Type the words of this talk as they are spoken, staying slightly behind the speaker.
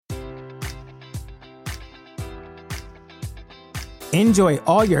Enjoy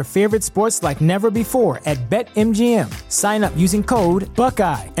all your favorite sports like never before at BetMGM. Sign up using code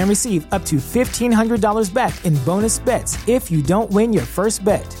Buckeye and receive up to $1,500 back in bonus bets if you don't win your first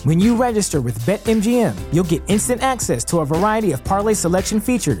bet. When you register with BetMGM, you'll get instant access to a variety of parlay selection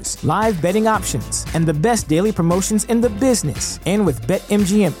features, live betting options, and the best daily promotions in the business. And with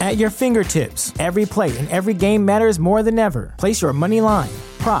BetMGM at your fingertips, every play and every game matters more than ever. Place your money line,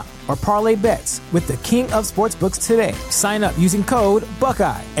 prop, or parlay bets with the king of sportsbooks today. Sign up using code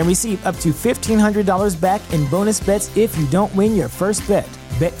Buckeye and receive up to $1,500 back in bonus bets if you don't win your first bet.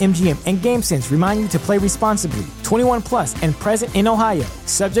 BetMGM and GameSense remind you to play responsibly. 21 plus and present in Ohio,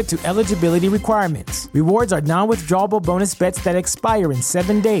 subject to eligibility requirements. Rewards are non-withdrawable bonus bets that expire in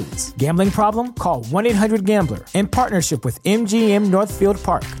 7 days. Gambling problem? Call 1-800-GAMBLER. In partnership with MGM Northfield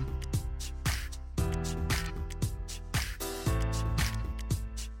Park.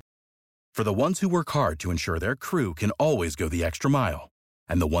 For the ones who work hard to ensure their crew can always go the extra mile,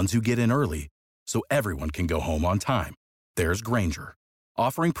 and the ones who get in early so everyone can go home on time, there's Grainger,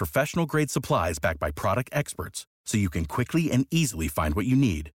 offering professional-grade supplies backed by product experts so you can quickly and easily find what you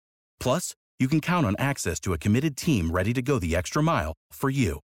need. Plus, you can count on access to a committed team ready to go the extra mile for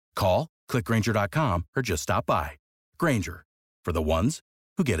you. Call, click Grainger.com, or just stop by. Grainger, for the ones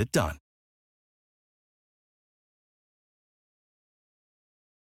who get it done.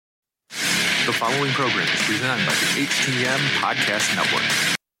 The following program is presented by the HTM Podcast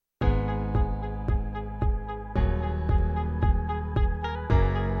Network.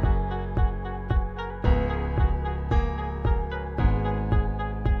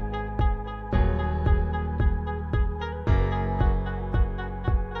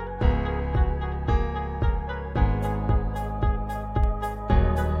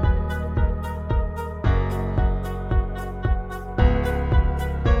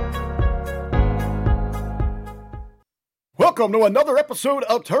 Welcome to another episode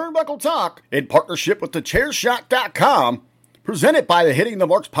of Turnbuckle Talk in partnership with thechairshot.com, presented by the Hitting the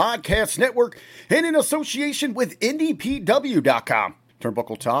Marks Podcast Network and in association with NDPW.com.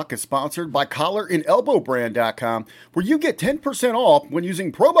 Turnbuckle Talk is sponsored by collarandelbowbrand.com, where you get 10% off when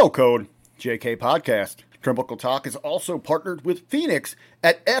using promo code JKPodcast. Turnbuckle Talk is also partnered with Phoenix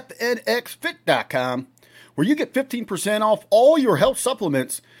at FNXFit.com, where you get 15% off all your health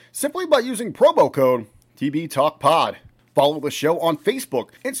supplements simply by using promo code TBTalkPod. Follow the show on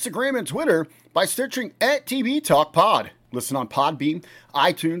Facebook, Instagram, and Twitter by searching at TB Talk Pod. Listen on Podbean,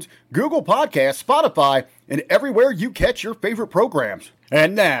 iTunes, Google Podcasts, Spotify, and everywhere you catch your favorite programs.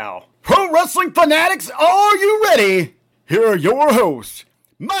 And now, pro wrestling fanatics, are you ready? Here are your hosts,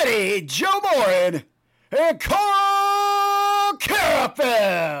 Mighty Joe Morin and Carl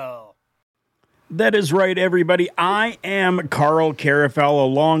Carafel. That is right, everybody. I am Carl Carafel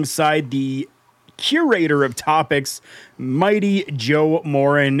alongside the curator of topics, Mighty Joe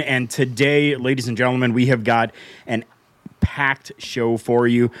Morin, and today, ladies and gentlemen, we have got an packed show for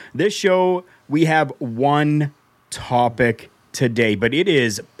you. This show, we have one topic today, but it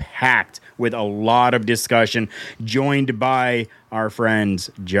is packed with a lot of discussion, joined by our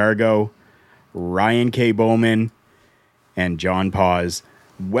friends Jargo, Ryan K. Bowman, and John Paz.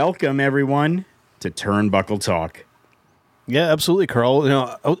 Welcome, everyone, to Turnbuckle Talk. Yeah, absolutely, Carl. You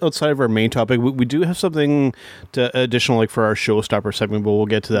know, outside of our main topic, we do have something additional, like for our showstopper segment, but we'll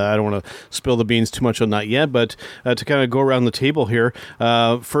get to that. I don't want to spill the beans too much on that yet, but to kind of go around the table here,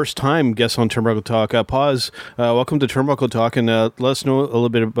 first time guest on Turnbuckle Talk, Paz, welcome to Turnbuckle Talk, and let us know a little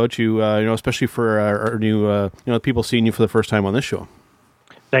bit about you, especially for our new, people seeing you for the first time on this show.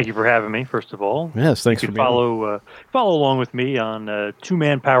 Thank you for having me, first of all. Yes, thanks for being here. Follow along with me on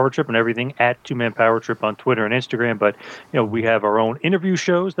Two-Man Power Trip and everything at Two-Man Power Trip on Twitter and Instagram. But, we have our own interview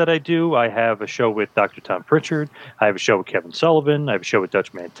shows that I do. I have a show with Dr. Tom Pritchard. I have a show with Kevin Sullivan. I have a show with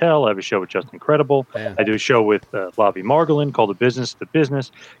Dutch Mantell. I have a show with Justin Credible. Yeah. I do a show with Lavi Margolin called The Business.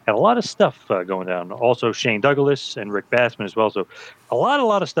 Got a lot of stuff going down. Also, Shane Douglas and Rick Bassman as well. So a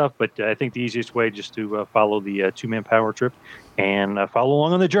lot of stuff, but I think the easiest way just to follow the Two-Man Power Trip and follow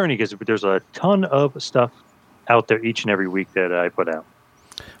along on the journey, because there's a ton of stuff out there each and every week that I put out.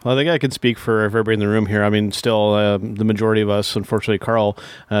 Well, I think I can speak for everybody in the room here. I mean, still, the majority of us, unfortunately, Carl,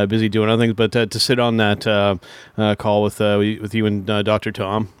 busy doing other things, but to sit on that call with you and Dr.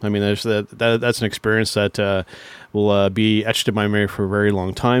 Tom, I mean, that's an experience that will be etched in my memory for a very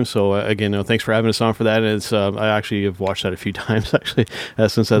long time. So, again, thanks for having us on for that. And it's I actually have watched that a few times, actually,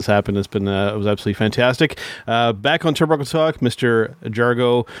 since that's happened. It was absolutely fantastic. Back on Turnbuckle Talk, Mr.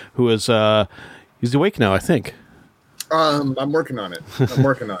 Jargo, who is he's awake now, I think. I'm working on it.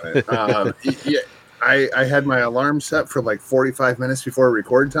 Yeah. I had my alarm set for like 45 minutes before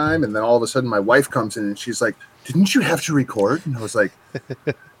record time, and then all of a sudden my wife comes in and she's like, "Didn't you have to record?" And I was like,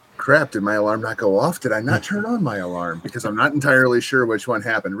 crap, did my alarm not go off? Did I not turn on my alarm? Because I'm not entirely sure which one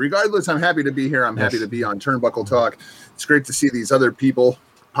happened. Regardless, I'm happy to be here. I'm happy to be on Turnbuckle Talk. It's great to see these other people.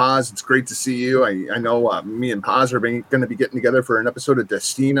 Paz, it's great to see you. I know me and Paz are going to be getting together for an episode of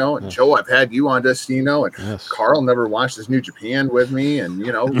Destino. And Joe, I've had you on Destino. And Carl never watched his New Japan with me. And,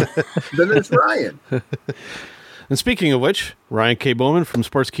 then there's Ryan. And speaking of which, Ryan K. Bowman from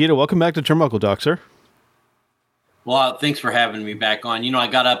Sportskeeda, welcome back to Turnbuckle Talk, sir. Well, thanks for having me back on. I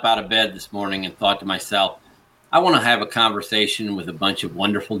got up out of bed this morning and thought to myself, I want to have a conversation with a bunch of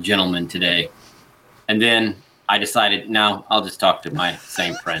wonderful gentlemen today. And then I decided, no, I'll just talk to my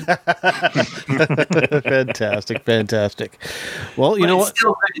same friend. Fantastic. Well, you know what?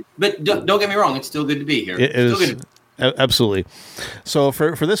 But don't get me wrong, it's still good to be here. It is. Absolutely. So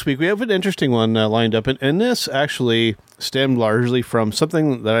for this week, we have an interesting one lined up, and this actually stemmed largely from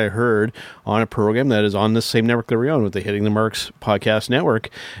something that I heard on a program that is on this same network that we're on with the Hitting the Marks podcast network,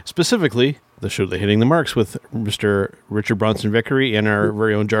 specifically the show The Hitting the Marks with Mr. Richard Bronson Vickery and our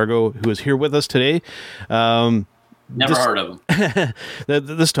very own Jargo, who is here with us today. Never heard of him.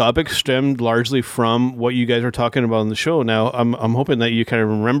 This topic stemmed largely from what you guys are talking about on the show. Now, I'm hoping that you kind of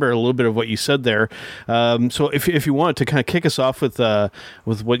remember a little bit of what you said there. So if you want to kind of kick us off with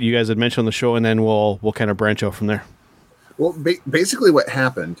what you guys had mentioned on the show, and then we'll kind of branch out from there. Well, basically what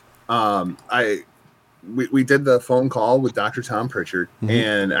happened, we did the phone call with Dr. Tom Pritchard,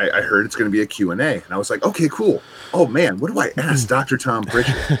 and I heard it's going to be a Q&A. And I was like, okay, cool. Oh, man, what do I ask Dr. Tom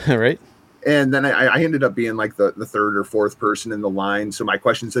Pritchard? Right. And then I ended up being like the third or fourth person in the line. So my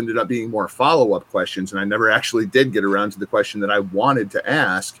questions ended up being more follow-up questions. And I never actually did get around to the question that I wanted to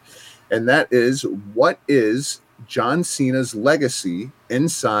ask. And that is, what is John Cena's legacy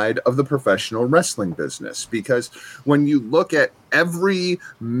inside of the professional wrestling business? Because when you look at every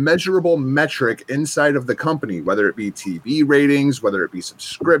measurable metric inside of the company, whether it be TV ratings, whether it be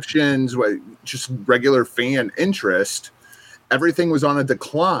subscriptions, just regular fan interest, everything was on a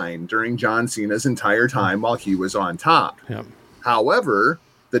decline during John Cena's entire time while he was on top. Yep. However,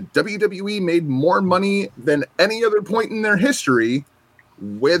 the WWE made more money than any other point in their history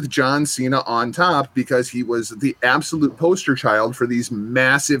with John Cena on top, because he was the absolute poster child for these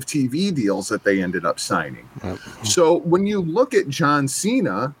massive TV deals that they ended up signing. Yep. So when you look at John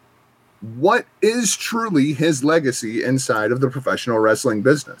Cena, what is truly his legacy inside of the professional wrestling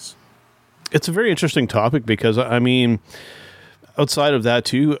business? It's a very interesting topic because, I mean, outside of that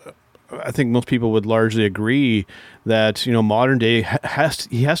too, I think most people would largely agree that, modern day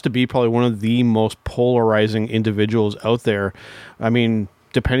he has to be probably one of the most polarizing individuals out there. I mean,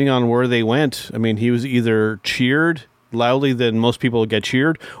 depending on where they went, I mean, he was either cheered loudly than most people get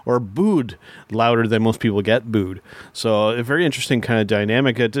cheered, or booed louder than most people get booed. So a very interesting kind of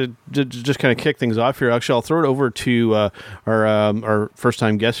dynamic. To just kind of kick things off here, actually, I'll throw it over to our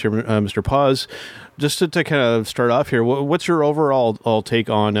first-time guest here, Mr. Paz, just to kind of start off here. What's your overall take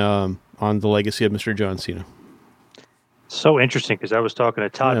on the legacy of Mr. John Cena? So interesting, because I was talking to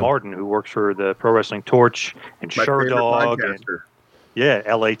Todd Martin, who works for the Pro Wrestling Torch and Sherdog and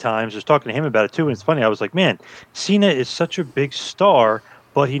LA Times. I was talking to him about it too, and it's funny. I was like, man, Cena is such a big star,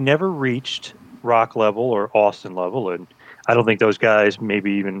 but he never reached Rock level or Austin level, and I don't think those guys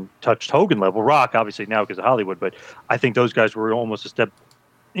maybe even touched Hogan level. Rock, obviously, now because of Hollywood, but I think those guys were almost a step.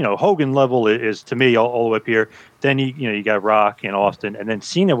 Hogan level is to me all the way up here. Then you got Rock and Austin, and then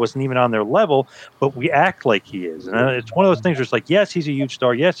Cena wasn't even on their level, but we act like he is. And it's one of those things where it's like, yes, he's a huge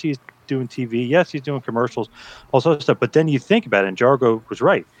star. Yes, he's doing TV. Yes, he's doing commercials, all sorts of stuff. But then you think about it, and Jargo was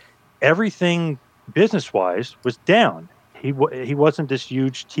right. Everything business-wise was down. He wasn't this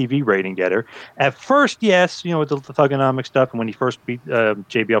huge TV rating getter. At first, yes, with the Thugonomics stuff, and when he first beat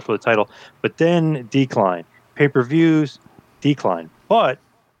JBL for the title, but then decline. Pay-per-views, decline. But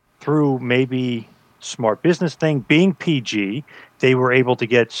through maybe smart business thing, being PG, they were able to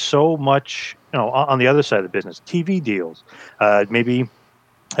get so much, on the other side of the business, TV deals, maybe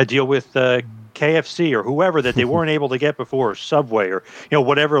a deal with KFC or whoever that they weren't able to get before, or Subway, or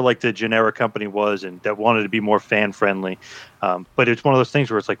whatever like the generic company was, and that wanted to be more fan friendly. But it's one of those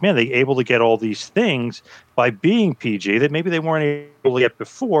things where it's like, man, they able to get all these things by being PG that maybe they weren't able to get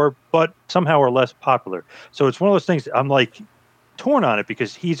before, but somehow are less popular. So it's one of those things. I'm like torn on it,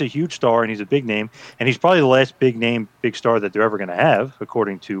 because he's a huge star and he's a big name, and he's probably the last big star that they're ever going to have,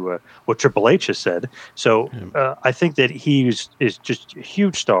 according to what Triple H has said. So I think that he is just a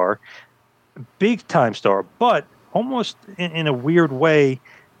huge star, big time star, but almost in a weird way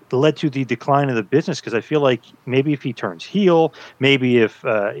led to the decline of the business, because I feel like maybe if he turns heel, maybe if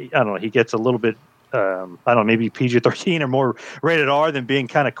I don't know, he gets a little bit I don't know, maybe PG-13 or more rated R than being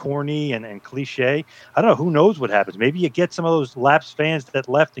kind of corny and cliche. I don't know. Who knows what happens? Maybe you get some of those lapsed fans that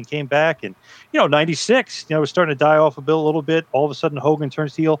left and came back, and 96, was starting to die off a little bit. All of a sudden, Hogan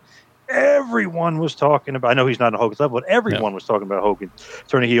turns heel. Everyone was talking about. I know he's not on Hogan's level, but everyone was talking about Hogan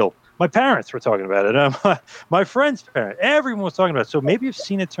turning heel. My parents were talking about it. My friend's parents. Everyone was talking about it. So maybe if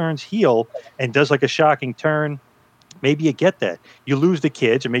Cena turns heel and does like a shocking turn, maybe you get that. You lose the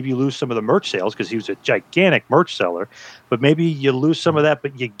kids, and maybe you lose some of the merch sales because he was a gigantic merch seller. But maybe you lose some of that,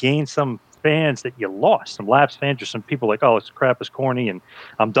 but you gain some fans that you lost, some lapsed fans or some people like, oh, it's crap, it's corny, and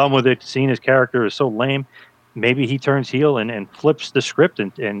I'm done with it. Cena's character is so lame. Maybe he turns heel and flips the script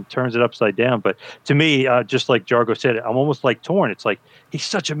and turns it upside down. But to me, just like Jargo said, I'm almost like torn. It's like he's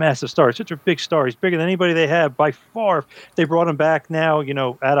such a massive star, such a big star. He's bigger than anybody they have by far. If they brought him back now,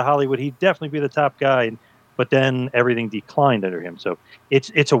 out of Hollywood, he'd definitely be the top guy. But then everything declined under him. So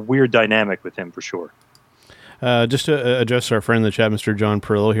it's a weird dynamic with him for sure. Just to address our friend in the chat, Mr. John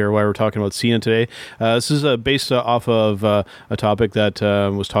Perillo here, why we're talking about Cena today. This is based off of a topic that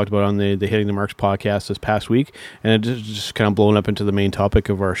was talked about on the Hitting the Marks podcast this past week, and it just kind of blown up into the main topic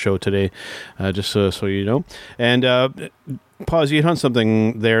of our show today, just so you know. And Pause, you hit on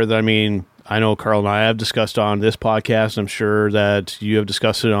something there that, I know Carl and I have discussed on this podcast. I'm sure that you have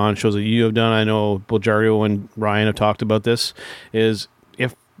discussed it on shows that you have done. I know both Jargo and Ryan have talked about this, is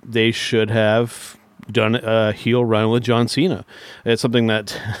if they should have done a heel run with John Cena. It's something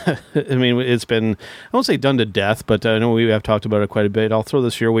that, it's been, I won't say done to death, but I know we have talked about it quite a bit. I'll throw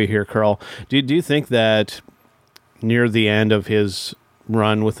this your way here, Carl. Do you think that near the end of his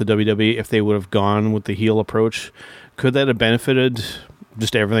run with the WWE, if they would have gone with the heel approach, could that have benefited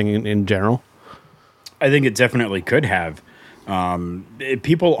just everything in general? I think it definitely could have.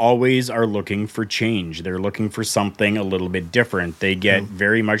 People always are looking for change. They're looking for something a little bit different. They get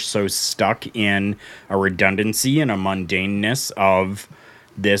very much so stuck in a redundancy and a mundaneness of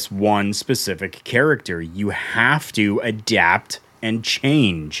this one specific character. You have to adapt and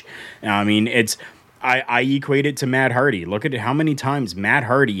change. I equate it to Matt Hardy. Look at how many times Matt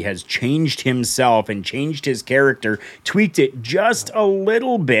Hardy has changed himself and changed his character, tweaked it just a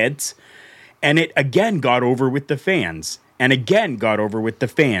little bit, and it again got over with the fans. And again got over with the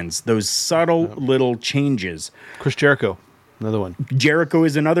fans. Those subtle little changes. Chris Jericho, another one. Jericho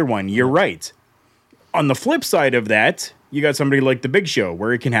is another one. You're right. On the flip side of that, you got somebody like The Big Show,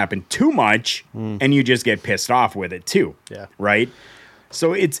 where it can happen too much, and you just get pissed off with it too. Yeah. Right?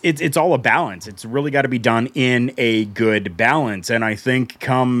 So it's all a balance. It's really got to be done in a good balance. And I think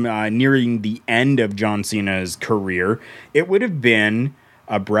come nearing the end of John Cena's career, it would have been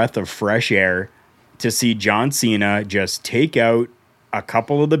a breath of fresh air to see John Cena just take out a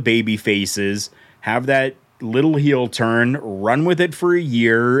couple of the baby faces, have that little heel turn, run with it for a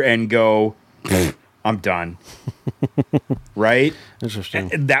year, and go, I'm done. Right?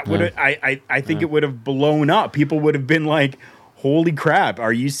 Interesting. That would I think it would have blown up. People would have been like, holy crap,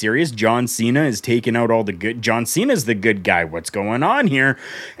 are you serious? John Cena is taking out all the good. John Cena's the good guy. What's going on here?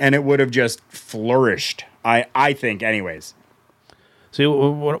 And it would have just flourished. I think, anyways. See,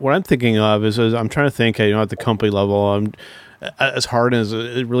 what I'm thinking of is I'm trying to think, at the company level, as hard as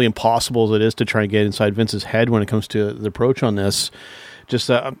really impossible as it is to try and get inside Vince's head when it comes to the approach on this. Just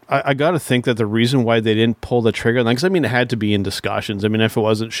I got to think that the reason why they didn't pull the trigger, because it had to be in discussions. If it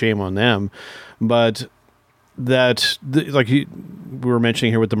wasn't, shame on them, but that we were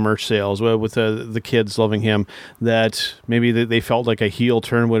mentioning here with the merch sales, with the kids loving him, that maybe they felt like a heel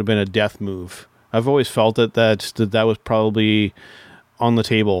turn would have been a death move. I've always felt that was probably on the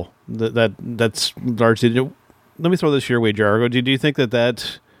table. That's largely. Let me throw this your way, Jargo. Do you think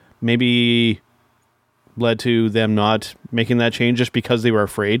that maybe led to them not making that change just because they were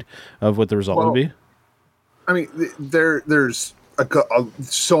afraid of what the result would be? There's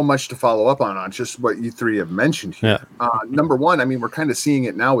so much to follow up on just what you three have mentioned here. Yeah. Number one, we're kind of seeing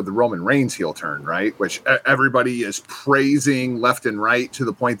it now with the Roman Reigns heel turn, right? Which everybody is praising left and right to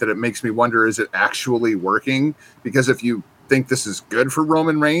the point that it makes me wonder, is it actually working? Because if you think this is good for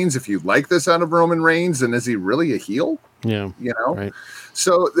Roman Reigns, if you like this out of Roman Reigns, then is he really a heel? Yeah. Right.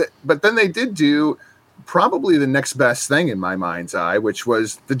 So, but then they did do probably the next best thing in my mind's eye, which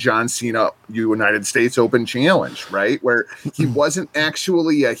was the John Cena United States Open Challenge, right? Where he wasn't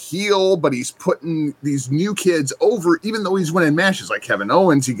actually a heel, but he's putting these new kids over, even though he's winning matches like Kevin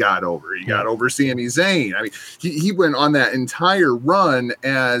Owens, he got over Sami Zayn. He went on that entire run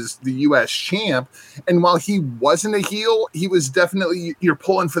as the U.S. champ. And while he wasn't a heel, he was definitely, you're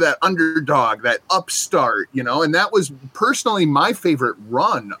pulling for that underdog, that upstart, and that was personally my favorite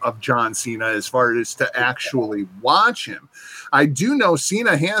run of John Cena as far as to actually watch him. I do know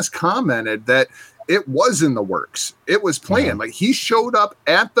Cena has commented that it was in the works. It was planned. Like, he showed up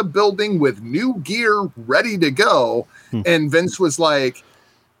at the building with new gear ready to go, and Vince was like,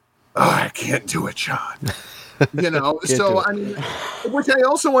 "Oh, I can't do it, Sean." You know, so I mean, which I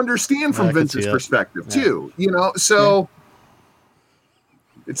also understand from Vince's perspective too. You know, so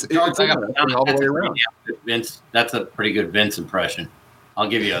it's all the way around. Vince, that's a pretty good Vince impression. I'll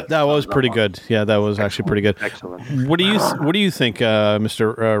give you that was pretty good. Yeah, that was actually pretty good. Excellent. What do you think,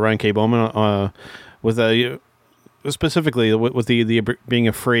 Mr. Ryan K. Bowman, with specifically with the being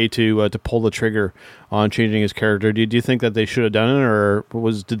afraid to pull the trigger on changing his character? Do you think that they should have done it, or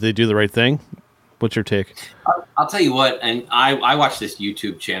did they do the right thing? What's your take? I'll tell you what, and I watch this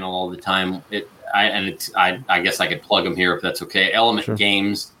YouTube channel all the time. I guess I could plug them here if that's okay. Element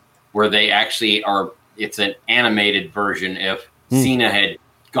Games, where they actually are. It's an animated version if Cena had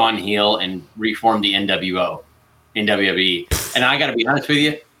gone heel and reformed the NWO in WWE. And I got to be honest with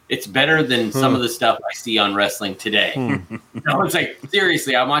you, it's better than some of the stuff I see on wrestling today. You know, it's like,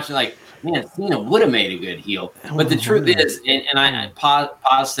 seriously, I'm watching like, man, Cena would have made a good heel. But the truth is, and I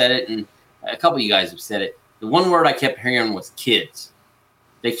Paz said it, and a couple of you guys have said it, the one word I kept hearing was kids.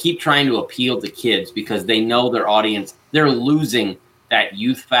 They keep trying to appeal to kids because they know their audience, they're losing that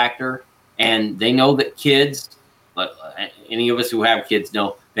youth factor, and they know that kids, any of us who have kids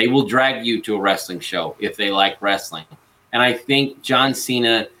know, they will drag you to a wrestling show if they like wrestling. And I think John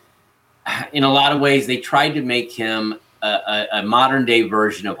Cena, in a lot of ways, they tried to make him a modern day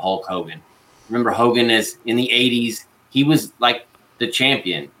version of Hulk Hogan. Remember, Hogan is in the 80s, he was like the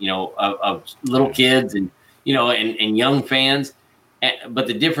champion, you know, of little kids and, you know, and young fans. But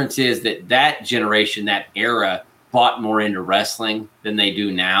the difference is that generation, that era, bought more into wrestling than they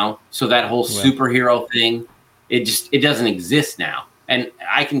do now. So that whole superhero thing, it doesn't exist now. And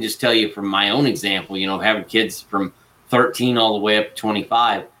I can just tell you from my own example, you know, having kids from 13 all the way up to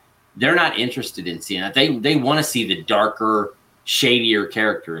 25, they're not interested in seeing that. They want to see the darker, shadier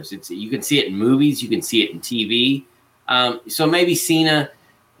characters. You can see it in movies, you can see it in TV. So maybe Cena,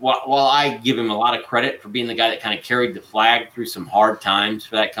 while I give him a lot of credit for being the guy that kind of carried the flag through some hard times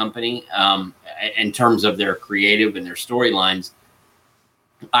for that company, in terms of their creative and their storylines,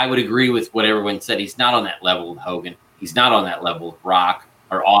 I would agree with what everyone said. He's not on that level with Hogan. He's not on that level with Rock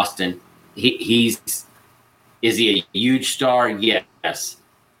or Austin. Is he a huge star? Yes.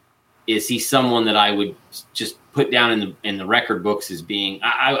 Is he someone that I would just put down in the record books as being?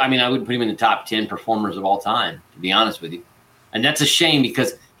 I mean, I would put him in the top 10 performers of all time, to be honest with you. And that's a shame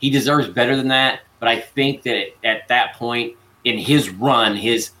because he deserves better than that. But I think that at that point in his run,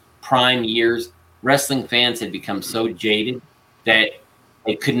 his prime years, wrestling fans had become so jaded that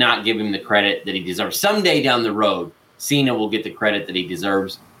they could not give him the credit that he deserves. Someday down the road, Cena will get the credit that he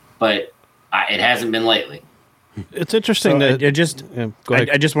deserves, but it hasn't been lately. It's interesting so that go ahead.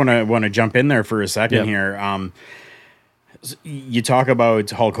 I just want to jump in there for a second here. You talk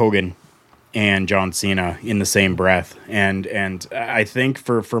about Hulk Hogan and John Cena in the same breath, and I think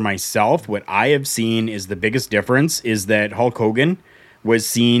for myself, what I have seen is the biggest difference is that Hulk Hogan was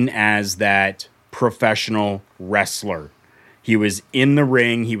seen as that professional wrestler. He was in the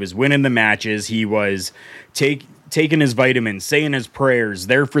ring, he was winning the matches, he was taking his vitamins, saying his prayers,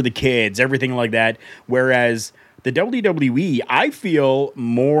 there for the kids, everything like that. Whereas the WWE, I feel,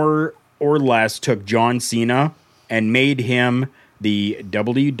 more or less took John Cena and made him the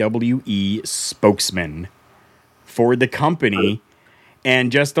WWE spokesman for the company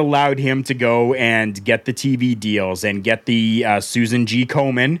and just allowed him to go and get the TV deals and get the Susan G.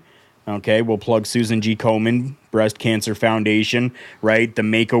 Komen. Okay, we'll plug Susan G. Komen, Breast Cancer Foundation, right? The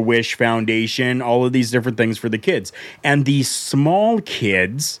Make-A-Wish Foundation, all of these different things for the kids. And these small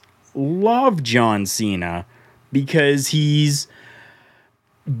kids love John Cena because he's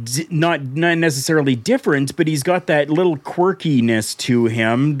not necessarily different, but he's got that little quirkiness to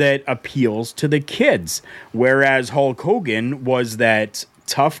him that appeals to the kids. Whereas Hulk Hogan was that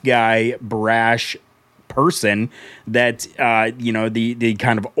tough guy, brash person that the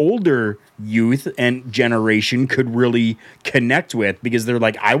kind of older youth and generation could really connect with because they're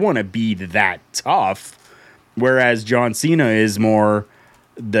like, I want to be that tough. Whereas John Cena is more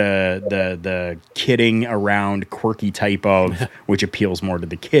the kidding around, quirky type of, which appeals more to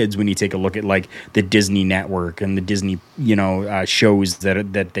the kids when you take a look at like the Disney Network and the Disney shows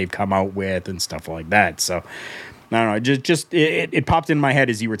that they've come out with and stuff like that. So I don't know, it popped in my head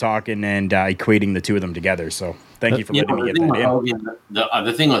as you were talking and equating the two of them together. So thank you for letting me get that in. Hogan,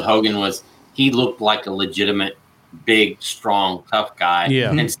 the thing with Hogan was he looked like a legitimate, big, strong, tough guy. Yeah.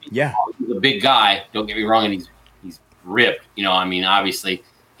 And he's a big guy, don't get me wrong, and he's ripped. I mean, obviously,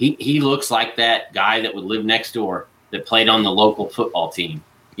 he looks like that guy that would live next door that played on the local football team.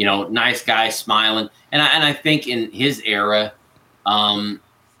 nice guy, smiling. And I think in his era,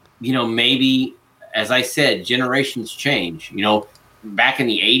 maybe, as I said, generations change. Back in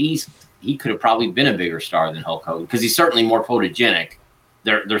the 80s, he could have probably been a bigger star than Hulk Hogan because he's certainly more photogenic.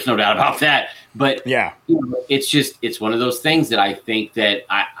 There's no doubt about that. But yeah, it's one of those things that I think that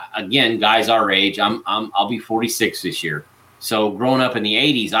again, guys our age, I'll be 46 this year. So growing up in the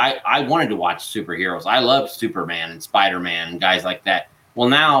 80s, I wanted to watch superheroes. I loved Superman and Spider-Man and guys like that. Well,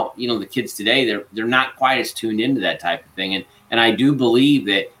 now, the kids today, they're not quite as tuned into that type of thing. And I do believe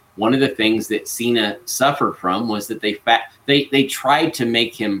that one of the things that Cena suffered from was that they tried to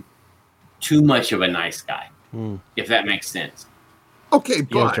make him too much of a nice guy, if that makes sense. Okay,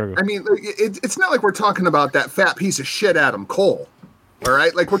 but I mean, it's not like we're talking about that fat piece of shit Adam Cole, all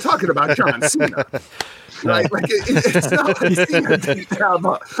right? Like, we're talking about John Cena, right? Like, it's not like Cena didn't have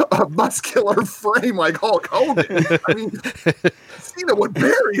a muscular frame like Hulk Hogan. I mean, Cena would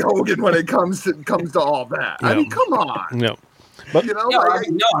bury Hogan when it comes to all that. I mean, come on. No. But, I'm with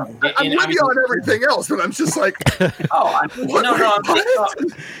you on everything else, but I'm just like, he looked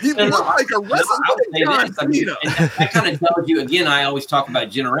like a wrestler. That kind of tells you, again, I always talk about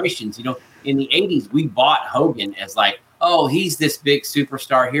generations. In the 80s, we bought Hogan as like, oh, he's this big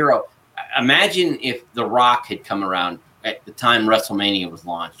superstar hero. Imagine if The Rock had come around at the time WrestleMania was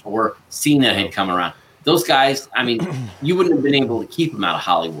launched, or Cena had come around. Those guys, I mean, you wouldn't have been able to keep them out of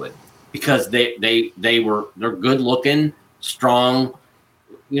Hollywood because they're good looking, strong,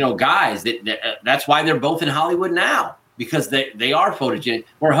 guys. That's why they're both in Hollywood now, because they are photogenic.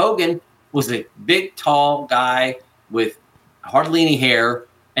 Where Hogan was a big, tall guy with hardly any hair,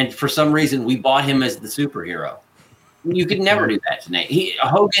 and for some reason we bought him as the superhero. You could never do that today.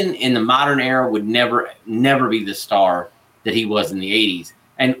 Hogan in the modern era would never be the star that he was in the 80s.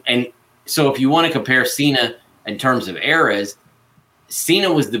 And so if you want to compare Cena in terms of eras,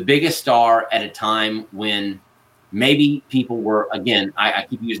 Cena was the biggest star at a time when maybe people were, again, I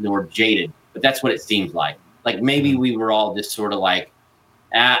keep using the word jaded, but that's what it seems like. Like maybe we were all just sort of like,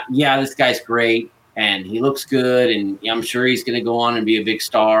 yeah, this guy's great and he looks good and I'm sure he's going to go on and be a big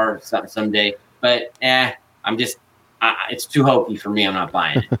star someday. But it's too hokey for me. I'm not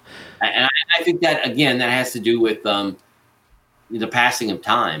buying it. And I think that, again, that has to do with the passing of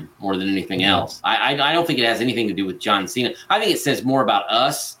time more than anything else. I don't think it has anything to do with John Cena. I think it says more about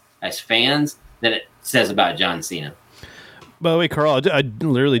us as fans than it says about John Cena. By the way, Carl, I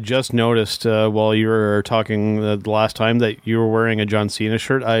literally just noticed while you were talking the last time that you were wearing a John Cena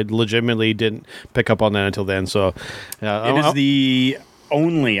shirt. I legitimately didn't pick up on that until then. So it is the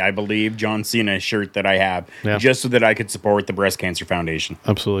only, I believe, John Cena shirt that I have, just so that I could support the Breast Cancer Foundation.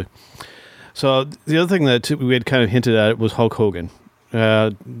 Absolutely. So the other thing that we had kind of hinted at was Hulk Hogan.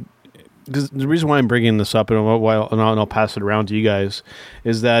 The reason why I'm bringing this up, and I'll pass it around to you guys,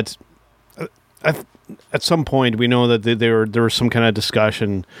 is that at some point we know that there was some kind of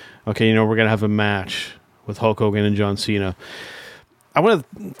discussion. Okay, we're going to have a match with Hulk Hogan and John Cena. I want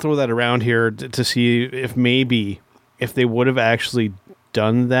to throw that around here to see if they would have actually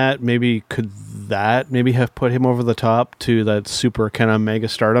done that, could that have put him over the top to that super kind of mega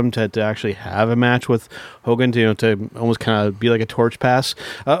stardom to actually have a match with Hogan to almost kind of be like a torch pass.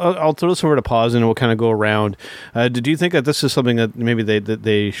 I'll throw this over to pause and we'll kind of go around. Do you think that this is something that maybe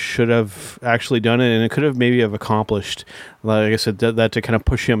they should have actually done it and it could have maybe have accomplished, like I said, that to kind of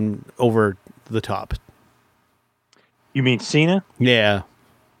push him over the top? You mean Cena? Yeah.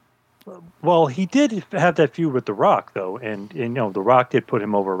 Well, he did have that feud with The Rock, though, and The Rock did put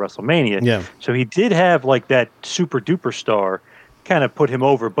him over at WrestleMania. Yeah. So he did have like that super duper star kind of put him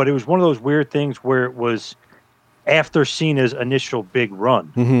over, but it was one of those weird things where it was after Cena's initial big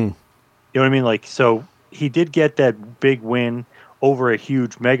run. Mm-hmm. You know what I mean? Like, so he did get that big win over a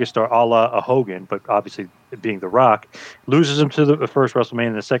huge megastar a la a Hogan, but obviously being The Rock, loses him to the first WrestleMania,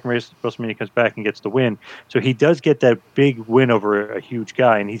 and the second WrestleMania comes back and gets the win. So he does get that big win over a huge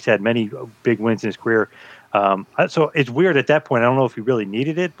guy, and he's had many big wins in his career. So it's weird at that point. I don't know if he really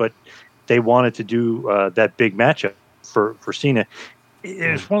needed it, but they wanted to do that big matchup for Cena.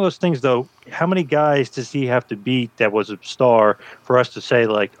 It's one of those things, though. How many guys does he have to beat that was a star for us to say,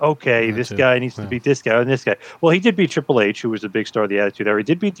 like, okay, this guy needs to beat this guy and this guy? Well, he did beat Triple H, who was a big star of the Attitude Era. He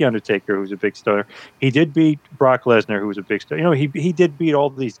did beat The Undertaker, who was a big star. He did beat Brock Lesnar, who was a big star. He did beat all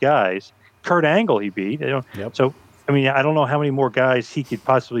these guys. Kurt Angle he beat. Yep. So, I mean, I don't know how many more guys he could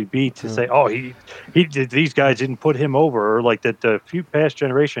possibly beat to say, oh, he did, these guys didn't put him over, or like the few past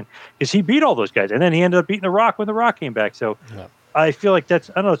generation, because he beat all those guys. And then he ended up beating The Rock when The Rock came back. So, I feel like that's,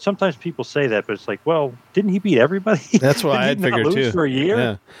 I don't know, sometimes people say that, but it's like, well, didn't he beat everybody? That's what I figured too. For a year?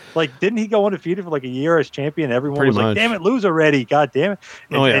 Yeah. Like, didn't he go undefeated for like a year as champion? Everyone Pretty was like, much. damn it, lose already. God damn it.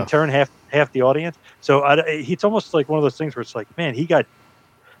 And, yeah. and turn half the audience. So it's almost like one of those things where it's like, man, he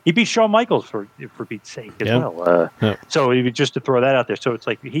beat Shawn Michaels for Pete's sake as well. So just to throw that out there. So it's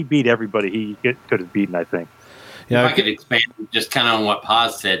like he beat everybody he could have beaten, I think. Yeah, if I could expand just kind of on what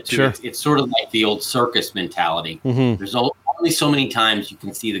Paz said, too. Sure. It's sort of like the old circus mentality. Mm-hmm. There's only so many times you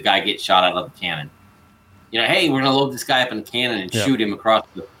can see the guy get shot out of the cannon. Hey, we're going to load this guy up in a cannon and shoot him across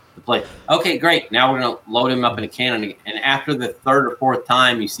the plate. Okay, great. Now we're going to load him up in a cannon. And after the third or fourth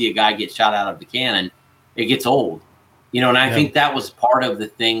time you see a guy get shot out of the cannon, it gets old. And I think that was part of the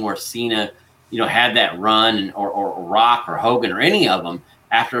thing where Cena, had that run or Rock or Hogan or any of them.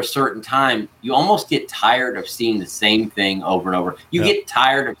 After a certain time, you almost get tired of seeing the same thing over and over. You get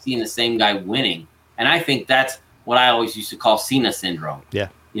tired of seeing the same guy winning. And I think that's what I always used to call Cena syndrome. Yeah.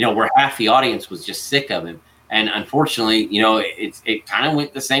 Where half the audience was just sick of him. And unfortunately, it kind of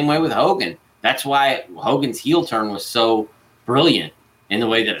went the same way with Hogan. That's why Hogan's heel turn was so brilliant in the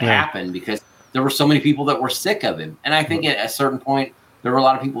way that it happened, because there were so many people that were sick of him. And I think at a certain point, there were a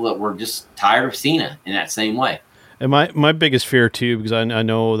lot of people that were just tired of Cena in that same way. And my biggest fear too, because I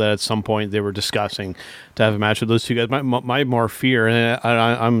know that at some point they were discussing to have a match with those two guys. My more fear, and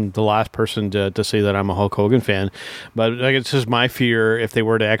I'm the last person to say that I'm a Hulk Hogan fan, but like it's just my fear if they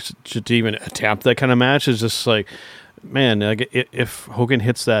were to even attempt that kind of match is just like, man, like if Hogan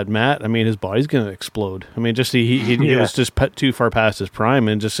hits that mat, I mean his body's gonna explode. I mean, just he was just too far past his prime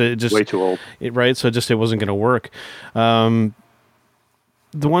and just way too old, right? So it wasn't gonna work.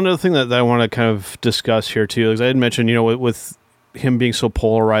 The one other thing that I want to kind of discuss here too, because I had mentioned, with him being so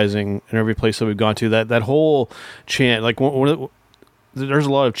polarizing in every place that we've gone to, that whole chant, like there's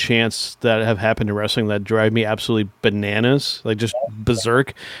a lot of chants that have happened in wrestling that drive me absolutely bananas, like just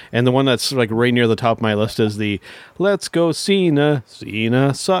berserk. And the one that's like right near the top of my list is the "Let's go Cena,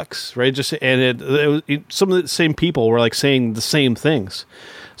 Cena sucks," right? Just some of the same people were like saying the same things.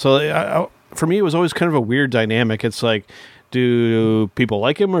 So for me, it was always kind of a weird dynamic. It's like, do people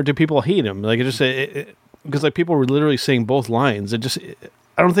like him or do people hate him? Like because like people were literally saying both lines. I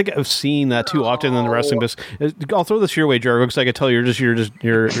don't think I've seen that too often in the wrestling business. I'll throw this your way, Jargo, because I can tell you're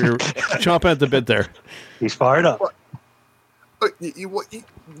chomping at the bit there. He's fired up.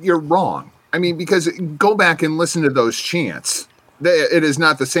 You're wrong. I mean, because go back and listen to those chants. It is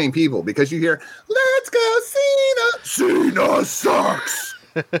not the same people, because you hear, "Let's go Cena, Cena sucks."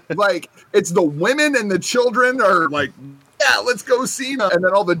 Like, it's the women and the children are like, "Yeah, let's go Cena," and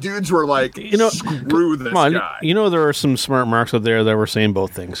then all the dudes were like, "Screw this guy." There are some smart marks out there that were saying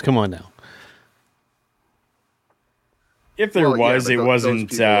both things. Come on now. If there was, it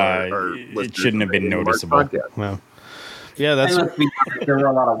wasn't. It shouldn't have been noticeable. Well, yeah, there were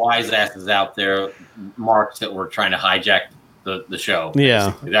a lot of wise asses out there, marks that were trying to hijack the show.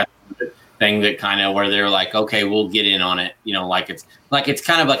 Yeah, basically. That's the thing that kind of where they're like, okay, we'll get in on it. Like it's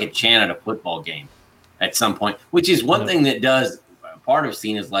kind of like a chant at a football game at some point, which is one thing that does part of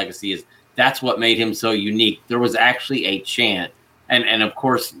Cena's legacy is that's what made him so unique. There was actually a chant, and of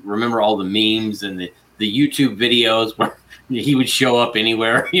course, remember all the memes and the YouTube videos where he would show up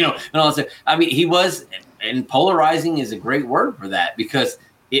anywhere, and all that stuff. I mean, he was, and polarizing is a great word for that, because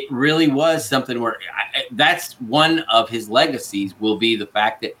it really was something where that's one of his legacies will be the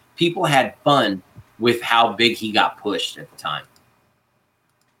fact that people had fun with how big he got pushed at the time.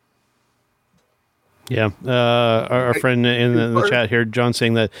 Yeah, our friend in the chat here, John,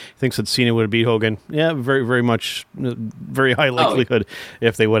 saying that he thinks that Cena would have beat Hogan. Yeah, very, very much, very high likelihood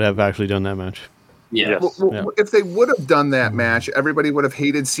if they would have actually done that match. Yeah. If they would have done that match, everybody would have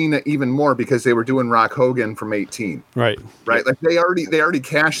hated Cena even more because they were doing Rock Hogan from 18. Right. Like they already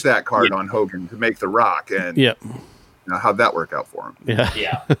cashed that card on Hogan to make the Rock, and how'd that work out for him?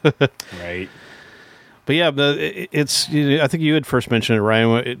 Yeah. Right. But yeah, it's. I think you had first mentioned it,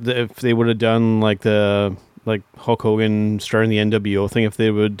 Ryan. If they would have done like Hulk Hogan starting the NWO thing, if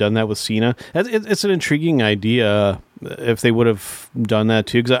they would have done that with Cena, it's an intriguing idea. If they would have done that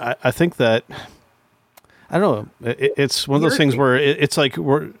too, because I think that I don't know. It's one of those things where it's like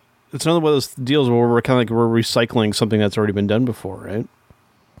it's another one of those deals where we're kind of like we're recycling something that's already been done before, right?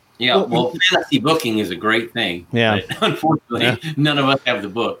 Yeah, well, fantasy booking is a great thing. Yeah, but unfortunately, none of us have the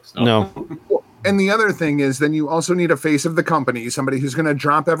book. So. No. And the other thing is, then you also need a face of the company, somebody who's going to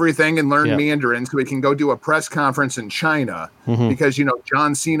drop everything and learn Mandarin so he can go do a press conference in China, because,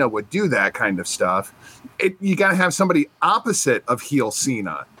 John Cena would do that kind of stuff. You got to have somebody opposite of heel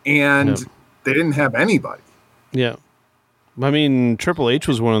Cena, and they didn't have anybody. Yeah. I mean, Triple H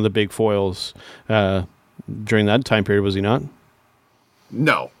was one of the big foils during that time period, was he not?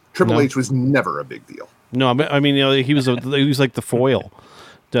 No, Triple No? H was never a big deal. No, I mean, he was like the foil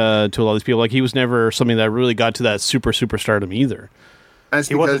to a lot of these people. Like, he was never something that really got to that superstardom either. That's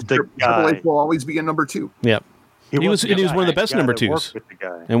He because wasn't the Triple guy. H will always be a number 2. Yeah. He was one of the best number 2s.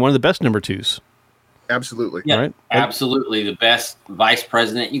 And one of the best number 2s. Absolutely. Yeah, Right? absolutely. The best vice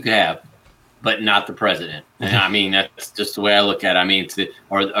president you could have, but not the president. And I mean, that's just the way I look at it. I mean,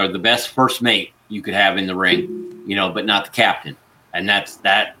 or the best first mate you could have in the ring, but not the captain. And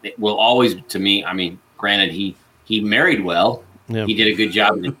that it will always, to me, I mean, granted, he married well. Yeah. He did a good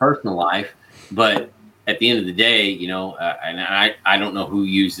job in his personal life. But at the end of the day, and I don't know who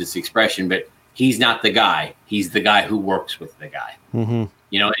used this expression, but he's not the guy. He's the guy who works with the guy. Mm-hmm.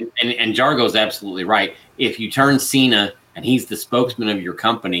 And Jargo's absolutely right. If you turn Cena and he's the spokesman of your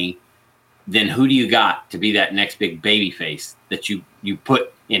company, then who do you got to be that next big baby face that you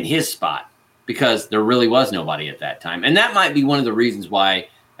put in his spot? Because there really was nobody at that time. And that might be one of the reasons why,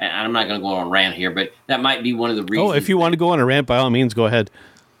 and I'm not going to go on a rant here, but that might be one of the reasons. Oh, if you want to go on a rant, by all means, go ahead.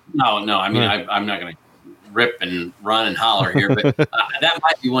 No, I mean, I'm not going to rip and run and holler here, but that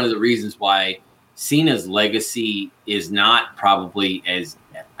might be one of the reasons why Cena's legacy is not probably as,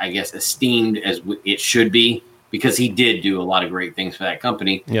 I guess, esteemed as it should be, because he did do a lot of great things for that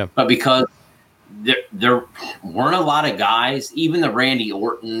company. Yeah. But because there weren't a lot of guys, even the Randy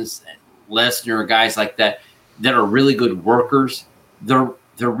Ortons, Lesnar, guys like that are really good workers. There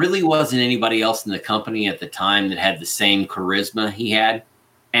really wasn't anybody else in the company at the time that had the same charisma he had.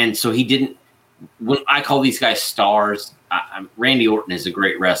 And so he didn't, when I call these guys stars, Randy Orton is a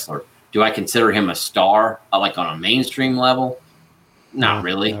great wrestler. Do I consider him a star, like on a mainstream level? Not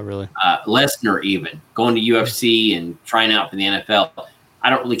really. Not really. Lesnar, even going to UFC and trying out for the NFL, I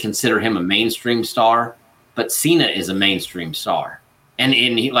don't really consider him a mainstream star, but Cena is a mainstream star. And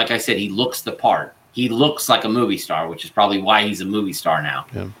he, like I said, he looks the part. He looks like a movie star, which is probably why he's a movie star now.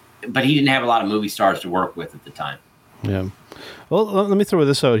 Yeah. But he didn't have a lot of movie stars to work with at the time. Yeah. Well, let me throw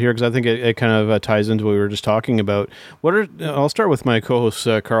this out here because I think it kind of ties into what we were just talking about. I'll start with my co-host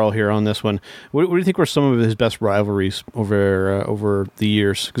Carl here on this one. What do you think were some of his best rivalries over the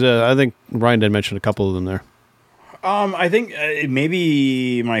years? Because I think Ryan did mention a couple of them there. I think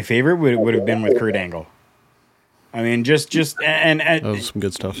maybe my favorite would have been with Kurt Angle. I mean, just and that was some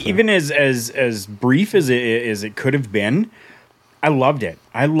good stuff. Even as brief as it could have been, I loved it.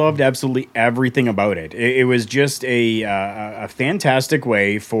 I loved absolutely everything about it. It was just a fantastic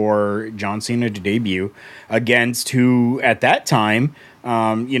way for John Cena to debut against who at that time,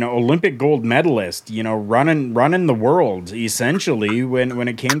 Olympic gold medalist, running the world essentially when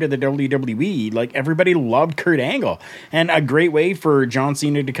it came to the WWE. Like, everybody loved Kurt Angle, and a great way for John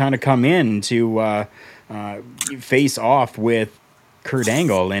Cena to kind of come in to face off with Kurt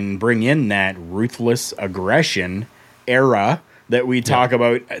Angle and bring in that ruthless aggression era that we talk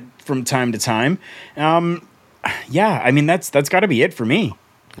about from time to time. I mean, that's got to be it for me.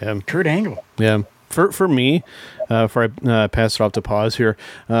 Yeah. Kurt Angle. Yeah. For me, before I pass it off to Paz here,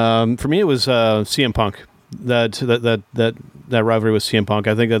 for me it was CM Punk. That rivalry with CM Punk.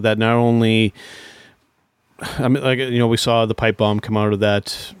 I think that not only, I mean, we saw the pipe bomb come out of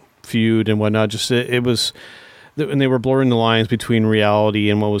that feud and whatnot. Just it was, and they were blurring the lines between reality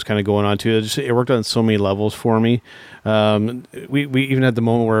and what was kind of going on too. It worked on so many levels for me. We even had the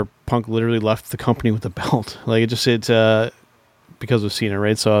moment where Punk literally left the company with the belt. Like, because of Cena,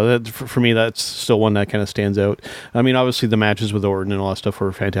 right? So for me, that's still one that kind of stands out. I mean, obviously the matches with Orton and all that stuff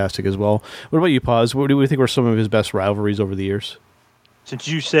were fantastic as well. What about you, Paz? What do you think were some of his best rivalries over the years? Since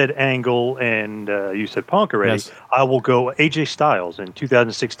you said Angle and you said Punk already, Yes. I will go AJ Styles in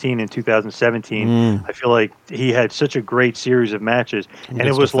 2016 and 2017. I feel like he had such a great series of matches, and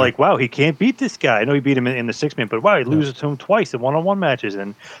it was like, wow, he can't beat this guy. I know he beat him in the 6-man, but wow, he loses to him twice in one-on-one matches.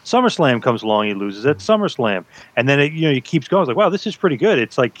 And SummerSlam comes along, he loses at SummerSlam, and then he keeps going. It's like, wow, this is pretty good.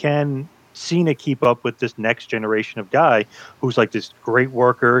 It's like, can Cena keep up with this next generation of guy who's like this great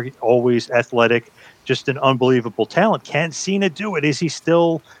worker, always athletic, just an unbelievable talent? Can Cena do it? Is he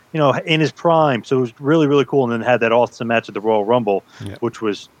still, in his prime? So it was really, really cool. And then had that awesome match at the Royal Rumble, which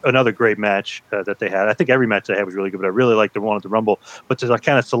was another great match that they had. I think every match they had was really good, but I really liked the one at the Rumble. But to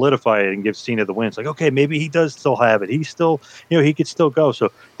kind of solidify it and give Cena the win, it's like, okay, maybe he does still have it. He's still, he could still go.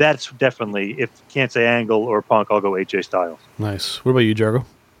 So that's definitely, if can't say Angle or Punk, I'll go AJ Styles. Nice. What about you, Jargo?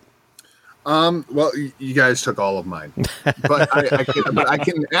 Well, you guys took all of mine, but I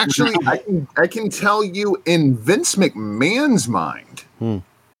can tell you in Vince McMahon's mind.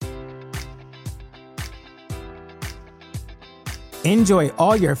 Enjoy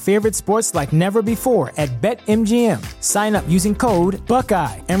all your favorite sports like never before at BetMGM. Sign up using code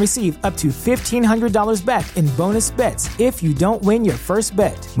Buckeye and receive up to $1,500 back in bonus bets if you don't win your first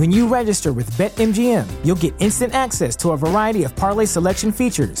bet. When you register with BetMGM, you'll get instant access to a variety of parlay selection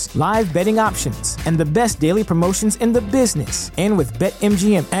features, live betting options, and the best daily promotions in the business. And with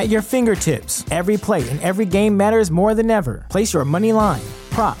BetMGM at your fingertips, every play and every game matters more than ever. Place your money line,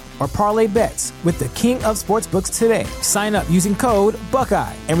 prop, or parlay bets with the king of sportsbooks today. Sign up using code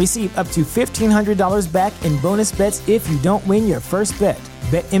Buckeye and receive up to $1,500 back in bonus bets if you don't win your first bet.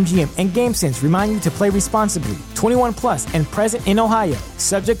 BetMGM and GameSense remind you to play responsibly. 21 plus and present in Ohio,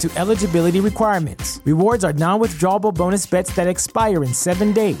 subject to eligibility requirements. Rewards are non-withdrawable bonus bets that expire in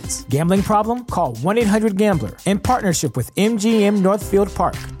 7 days. Gambling problem? Call 1-800-GAMBLER. In partnership with MGM Northfield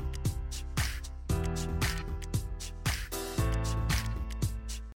Park.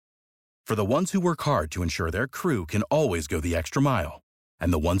 For the ones who work hard to ensure their crew can always go the extra mile,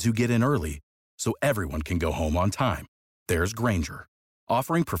 and the ones who get in early so everyone can go home on time, there's Grainger,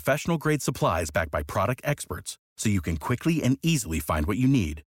 offering professional-grade supplies backed by product experts so you can quickly and easily find what you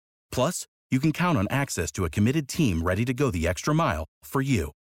need. Plus, you can count on access to a committed team ready to go the extra mile for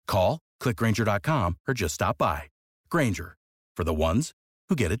you. Call, click Grainger.com, or just stop by. Grainger, for the ones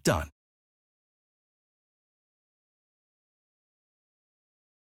who get it done.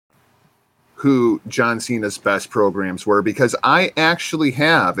 Who John Cena's best programs were, because I actually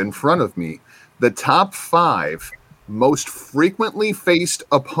have in front of me the top 5 most frequently faced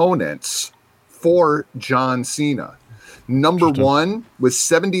opponents for John Cena. Number 1 with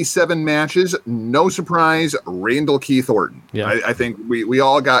 77 matches, no surprise, Randall Keith Orton. Yeah. I think we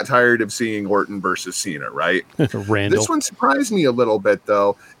all got tired of seeing Orton versus Cena, right? Randall. This one surprised me a little bit,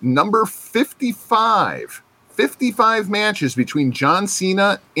 though. Number 55 matches between John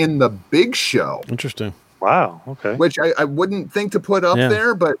Cena and The Big Show. Interesting. Wow. Okay. Which I wouldn't think to put up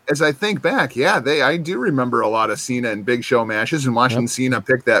there, but as I think back, I do remember a lot of Cena and Big Show matches and watching Cena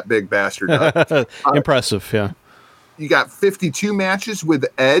pick that big bastard up. Impressive, yeah. You got 52 matches with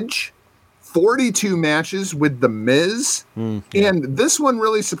Edge, 42 matches with The Miz, and this one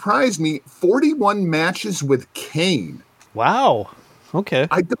really surprised me, 41 matches with Kane. Wow. Okay.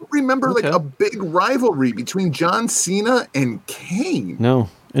 I don't remember like a big rivalry between John Cena and Kane. No.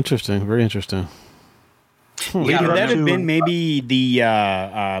 Interesting. Very interesting. Could that have been maybe the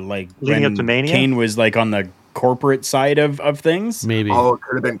like leading when up to Mania? Kane was like on the corporate side of things? Maybe. Oh, it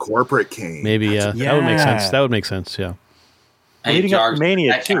could have been corporate Kane. Maybe, yeah. That would make sense. That would make sense, yeah. Hey, Leading up Jargs, to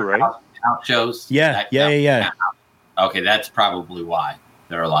Mania that too, right? House shows. Yeah. Okay, that's probably why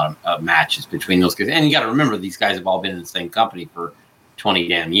there are a lot of matches between those guys. And you got to remember, these guys have all been in the same company for 20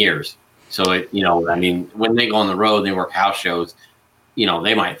 damn years. So, when they go on the road, they work house shows,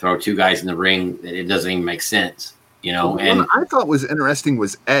 they might throw 2 guys in the ring. It doesn't even make sense, And what I thought was interesting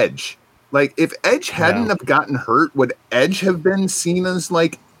was Edge. Like, if Edge hadn't have gotten hurt, would Edge have been Cena's,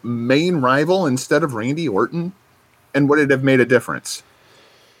 like, main rival instead of Randy Orton? And would it have made a difference?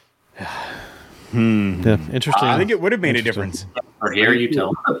 Yeah, interesting. I think it would have made a difference. Or here you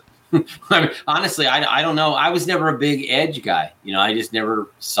tell. I mean, honestly, I don't know. I was never a big Edge guy. I just never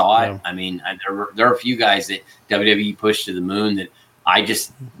saw it. I mean, there are a few guys that WWE pushed to the moon that I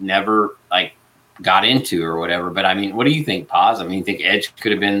just never like got into or whatever. But I mean, what do you think, Paz? I mean, you think Edge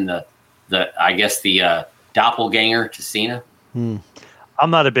could have been the doppelganger to Cena? I'm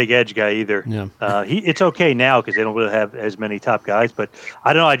not a big Edge guy either. Yeah. It's okay now because they don't really have as many top guys. But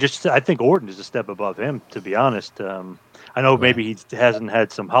I don't know. I think Orton is a step above him, to be honest. I know maybe he hasn't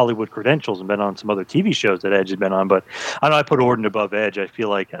had some Hollywood credentials and been on some other TV shows that Edge has been on, but I know I put Orton above Edge. I feel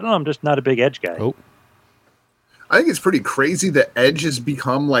like, I'm just not a big Edge guy. Oh. I think it's pretty crazy that Edge has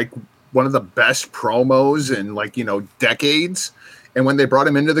become like one of the best promos in like, decades. And when they brought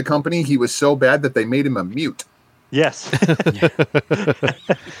him into the company, he was so bad that they made him a mute. Yes.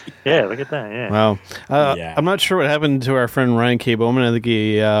 Yeah, look at that. Yeah. Wow. I'm not sure what happened to our friend Ryan K. Bowman. I think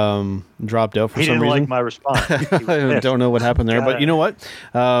he dropped out for he some didn't reason. like my response. I don't know what happened there, but you know what?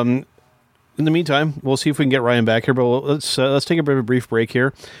 In the meantime, we'll see if we can get Ryan back here. But let's take a bit of a brief break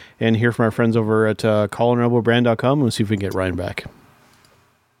here and hear from our friends over at collarandelbowbrand.com and we'll see if we can get Ryan back.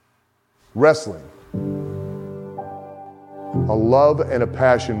 Wrestling. A love and a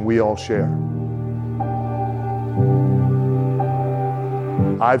passion we all share.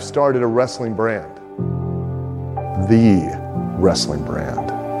 I've started a wrestling brand. The wrestling brand.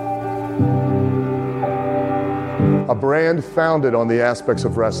 A brand founded on the aspects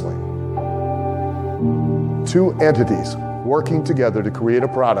of wrestling. 2 entities working together to create a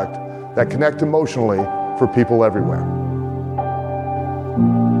product that connect emotionally for people everywhere.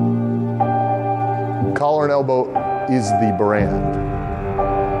 Collar and Elbow is the brand.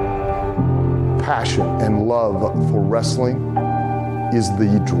 Passion and love for wrestling is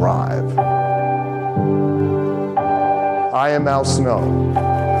the drive. I am Al Snow,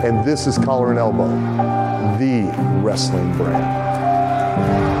 and this is Collar and Elbow, the wrestling brand.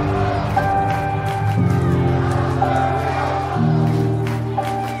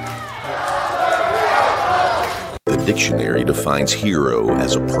 The dictionary defines hero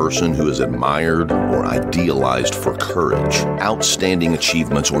as a person who is admired or idealized for courage, outstanding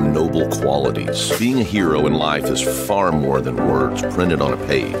achievements, or noble qualities. Being a hero in life is far more than words printed on a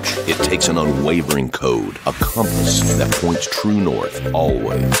page. It takes an unwavering code, a compass that points true north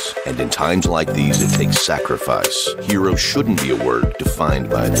always. And in times like these, it takes sacrifice. Hero shouldn't be a word defined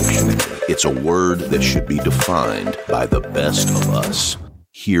by a dictionary. It's a word that should be defined by the best of us.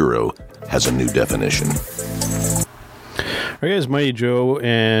 Hero has a new definition. All right, guys, Mighty Joe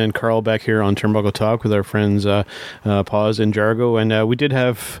and Carl back here on Turnbuckle Talk with our friends Paz and Jargo. And we did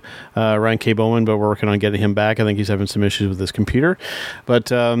have Ryan K. Bowman, but we're working on getting him back. I think he's having some issues with his computer.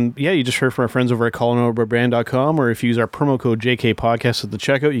 But yeah, you just heard from our friends over at ColinoBrand.com, or if you use our promo code JK Podcast at the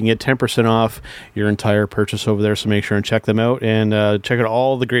checkout, you can get 10% off your entire purchase over there. So make sure and check them out and check out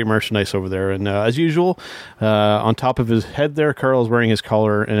all the great merchandise over there. And as usual, on top of his head there, Carl is wearing his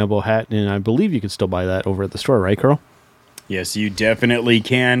collar and elbow hat. And I believe you can still buy that over at the store, right, Carl? Yes, you definitely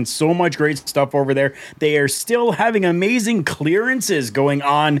can. So much great stuff over there. They are still having amazing clearances going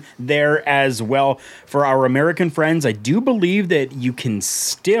on there as well. For our American friends, I do believe that you can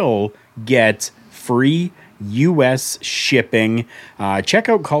still get free U.S. shipping. Check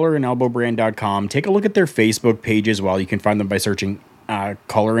out collarandelbowbrand.com. Take a look at their Facebook page as well. You can find them by searching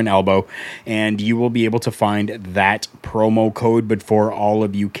Collar and Elbow, and you will be able to find that promo code. But for all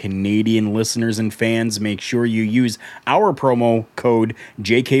of you Canadian listeners and fans, make sure you use our promo code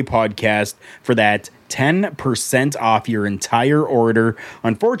JK Podcast for that 10% off your entire order.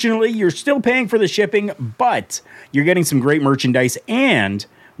 Unfortunately, you're still paying for the shipping, but you're getting some great merchandise, and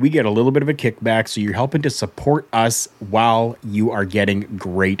we get a little bit of a kickback, so you're helping to support us while you are getting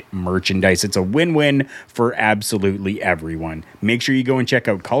great merchandise. It's a win-win for absolutely everyone. Make sure you go and check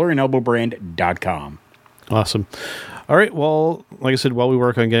out collarandelbowbrand.com. Awesome. All right, well, like I said, while we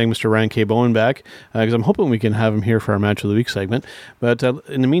work on getting Mr. Ryan K. Bowen back, because I'm hoping we can have him here for our Match of the Week segment. But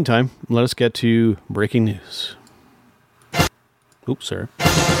in the meantime, let us get to breaking news. Oops, sir.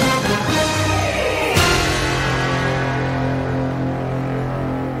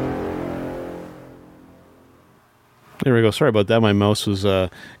 There we go. Sorry about that. My mouse was kind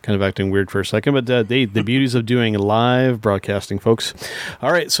of acting weird for a second, but the beauties of doing live broadcasting, folks.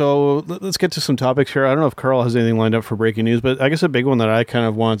 All right, so let's get to some topics here. I don't know if Carl has anything lined up for breaking news, but I guess a big one that I kind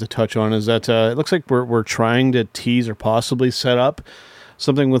of wanted to touch on is that it looks like we're trying to tease or possibly set up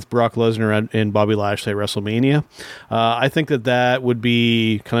something with Brock Lesnar and Bobby Lashley at WrestleMania. I think that would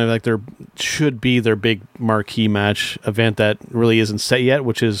be kind of like should be their big marquee match event that really isn't set yet,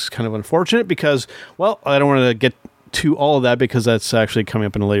 which is kind of unfortunate because, well, I don't want to get to all of that because that's actually coming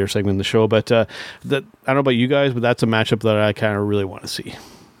up in a later segment of the show. But I don't know about you guys, but that's a matchup that I kind of really want to see.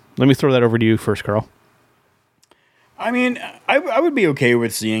 Let me throw that over to you first, Carl. I mean, I would be okay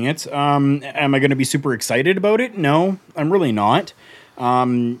with seeing it. Am I going to be super excited about it? No, I'm really not.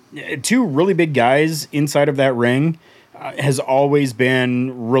 Two really big guys inside of that ring has always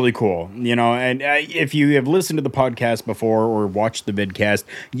been really cool, you know, and if you have listened to the podcast before or watched the vidcast,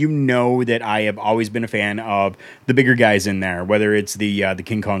 you know that I have always been a fan of the bigger guys in there, whether it's the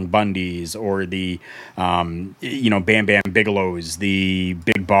King Kong Bundys or the, Bam Bam Bigelows, the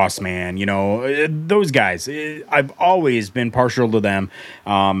Big Boss Man, you know, those guys. I've always been partial to them.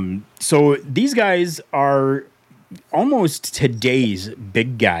 So these guys are almost today's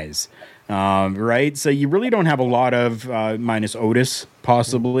big guys. Right? So you really don't have a lot of, minus Otis,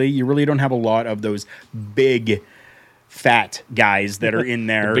 possibly, you really don't have a lot of those big, fat guys that are in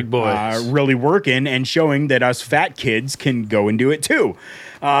there big boys. Really working and showing that us fat kids can go and do it too.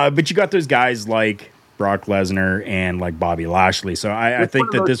 But you got those guys like Brock Lesnar and like Bobby Lashley. So I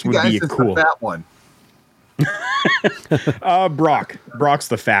think that this would be a cool. The fat one? Brock's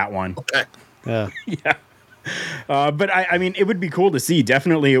the fat one. Okay. Yeah. But I mean, it would be cool to see.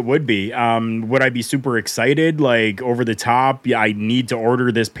 Definitely it would be. Would I be super excited, like over the top? Yeah, I need to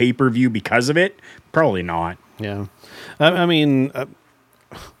order this pay-per-view because of it? Probably not. Yeah. I mean,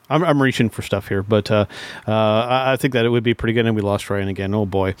 I'm reaching for stuff here, but I think that it would be pretty good. And we lost Ryan again. Oh,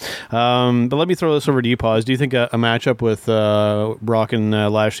 boy. But let me throw this over to you, Paz. Do you think a matchup with Brock and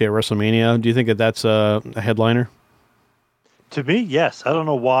Lashley at WrestleMania, do you think that's a headliner? To me, yes. I don't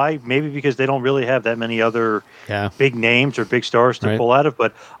know why. Maybe because they don't really have that many other big names or big stars to pull out of.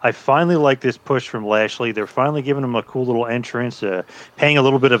 But I finally like this push from Lashley. They're finally giving him a cool little entrance, paying a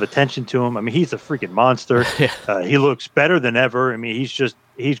little bit of attention to him. I mean, he's a freaking monster. He looks better than ever. I mean,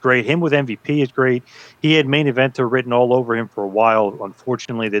 he's great. Him with MVP is great. He had main eventer written all over him for a while.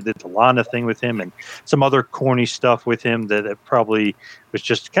 Unfortunately, they did the Lana thing with him and some other corny stuff with him that probably was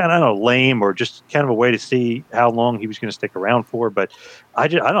just kind of lame or just kind of a way to see how long he was going to stick around for. But I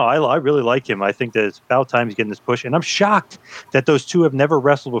don't know. I really like him. I think that it's about time he's getting this push. And I'm shocked that those two have never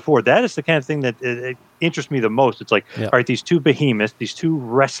wrestled before. That is the kind of thing that it interests me the most. It's like, all right, these two behemoths, these two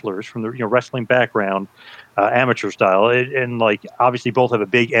wrestlers from the wrestling background, amateur style, and like obviously both have a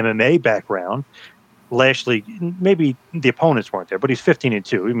big MMA background. Lashley, maybe the opponents weren't there, but he's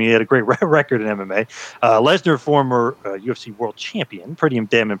 15-2. I mean, he had a great record in MMA. Lesnar, former UFC world champion, pretty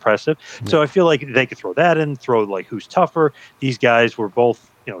damn impressive. So I feel like they could throw that in, throw like who's tougher. These guys were both,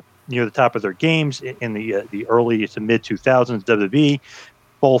 near the top of their games in the early to mid 2000s WWE.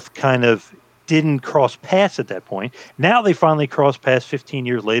 Both kind of didn't cross paths at that point. Now they finally cross paths 15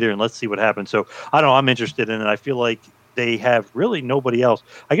 years later, and let's see what happens. So I don't know. I'm interested in it. I feel like they have really nobody else.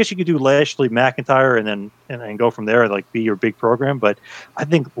 I guess you could do Lashley, McIntyre, and then go from there and like be your big program. But I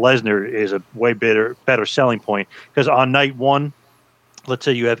think Lesnar is a way better selling point because on night one, let's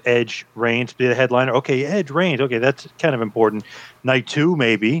say you have Edge, Reigns be the headliner. Okay, Edge, Reigns. Okay, that's kind of important. Night two,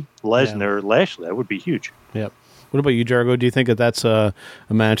 maybe Lesnar, Lashley. That would be huge. Yep. What about you, Jargo? Do you think that that's a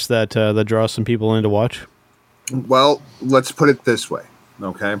match that draws some people in to watch? Well, let's put it this way,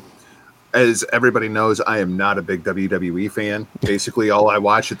 okay? As everybody knows, I am not a big WWE fan. Basically, all I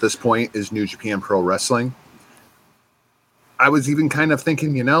watch at this point is New Japan Pro Wrestling. I was even kind of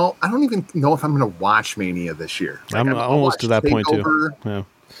thinking, I don't even know if I'm going to watch Mania this year. Like, I'm almost to that point, too. Yeah.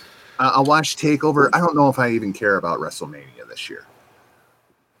 I'll watch TakeOver. I don't know if I even care about WrestleMania this year.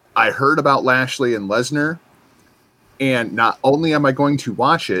 I heard about Lashley and Lesnar, and not only am I going to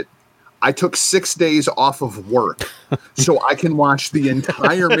watch it, I took 6 days off of work so I can watch the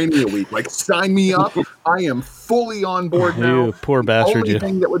entire Mania week. Like, sign me up. I am fully on board now. You poor bastard. The only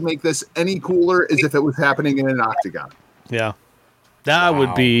thing that would make this any cooler is if it was happening in an octagon. Yeah. That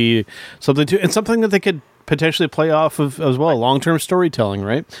would be something too, and something that they could potentially play off of as well. Long-term storytelling,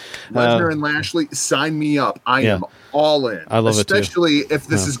 right? Lesnar and Lashley, sign me up. I am all in. I love especially it too. If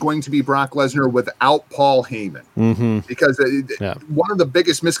this is going to be Brock Lesnar without Paul Heyman. Mm-hmm. Because one of the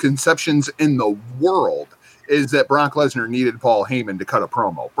biggest misconceptions in the world is that Brock Lesnar needed Paul Heyman to cut a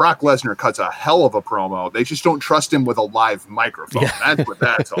promo. Brock Lesnar cuts a hell of a promo. They just don't trust him with a live microphone. Yeah. That's what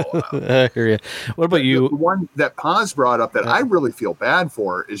that's all about. I hear you. What about you? The one that Paz brought up that I really feel bad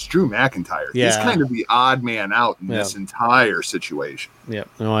for is Drew McIntyre. Yeah. He's kind of the odd man out in this entire situation. Yeah,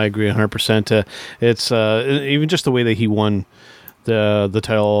 no, I agree 100%. It's even just the way that he won the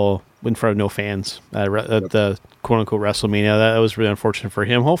title in front of no fans at the quote-unquote WrestleMania. That was really unfortunate for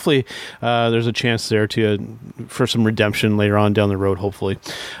him. Hopefully, there's a chance there for some redemption later on down the road, hopefully.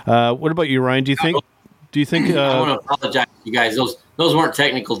 What about you, Ryan? Do you think I want to apologize to you guys. Those weren't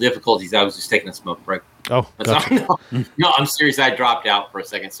technical difficulties. I was just taking a smoke break. Oh, gotcha. No, I'm serious. I dropped out for a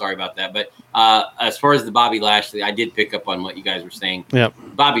second. Sorry about that. But as far as the Bobby Lashley, I did pick up on what you guys were saying. Yep.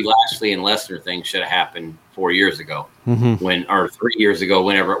 Bobby Lashley and Lesnar thing should have happened 4 years ago, or 3 years ago,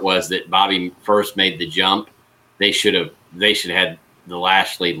 whenever it was that Bobby first made the jump. They should have had the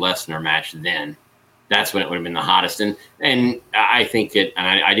Lashley Lesnar match then. That's when it would have been the hottest. And I think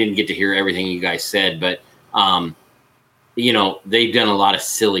I didn't get to hear everything you guys said, but they've done a lot of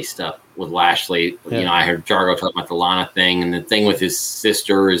silly stuff with Lashley. Yeah. I heard Jargo talk about the Lana thing and the thing with his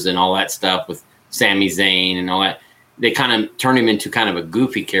sisters and all that stuff with Sami Zayn and all that. They kind of turned him into kind of a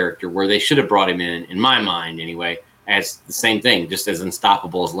goofy character where they should have brought him in my mind anyway, as the same thing, just as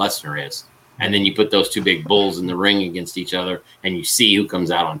unstoppable as Lesnar is. And then you put those two big bulls in the ring against each other and you see who comes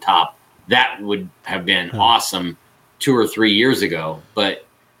out on top. That would have been awesome 2 or 3 years ago. But,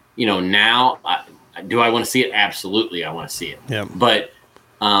 now, do I want to see it? Absolutely, I want to see it. Yeah. But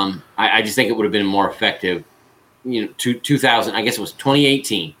I just think it would have been more effective. 2000, I guess it was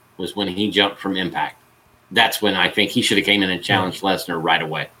 2018 was when he jumped from Impact. That's when I think he should have came in and challenged Lesnar right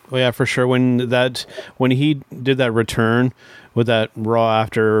away. Oh yeah, for sure. When he did that return with that Raw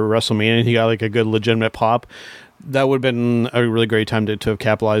after WrestleMania, and he got like a good legitimate pop, that would have been a really great time to have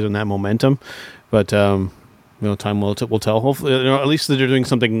capitalized on that momentum. But time will tell. Hopefully, at least they're doing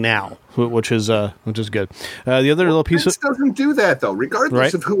something now, which is good. The other little piece doesn't do that though,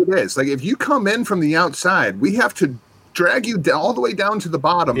 regardless of who it is. Like if you come in from the outside, we have to drag you all the way down to the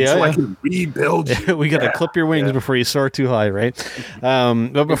bottom I can rebuild you. We got to clip your wings before you soar too high, right? But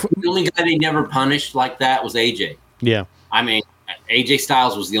the only guy they never punished like that was AJ. Yeah. I mean, AJ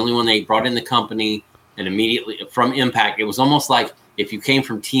Styles was the only one they brought in the company, and immediately from Impact, it was almost like if you came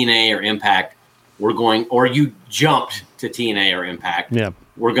from TNA or Impact, or you jumped to TNA or Impact,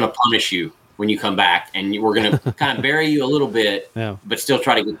 we're going to punish you when you come back, and we're going to kind of bury you a little bit, but still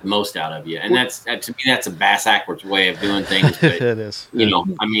try to get the most out of you. And to me, that's a bass-ackwards way of doing things. But, it is. You know,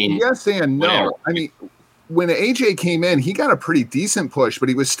 I mean, yes and no. Whatever. I mean, when AJ came in, he got a pretty decent push, but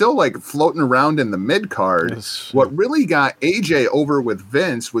he was still like floating around in the mid card. Yes. What really got AJ over with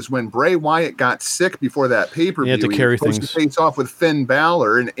Vince was when Bray Wyatt got sick before that pay-per-view. He had to carry was supposed things. to face off with Finn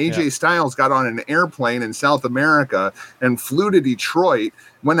Balor, and AJ Styles got on an airplane in South America and flew to Detroit,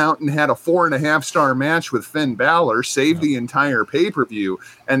 went out and had a 4.5-star match with Finn Balor, saved the entire pay-per-view,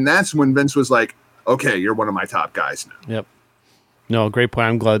 and that's when Vince was like, okay, you're one of my top guys now. Yep. No, great point.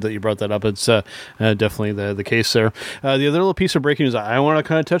 I'm glad that you brought that up. It's definitely the case there. The other little piece of breaking news I want to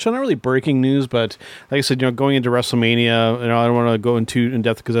kind of touch on, not really breaking news, but like I said, going into WrestleMania, I don't want to go into in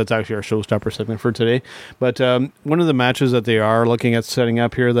depth because that's actually our showstopper segment for today. But one of the matches that they are looking at setting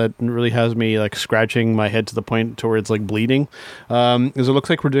up here that really has me like scratching my head to the point to where it's like bleeding is it looks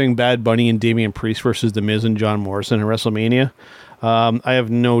like we're doing Bad Bunny and Damian Priest versus The Miz and John Morrison in WrestleMania. I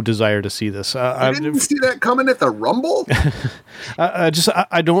have no desire to see this. I didn't see that coming at the Rumble. I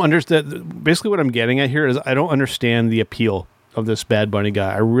don't understand. Basically, what I'm getting at here is I don't understand the appeal of this Bad Bunny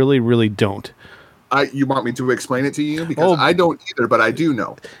guy. I really, really don't. You want me to explain it to you? Because I don't either, but I do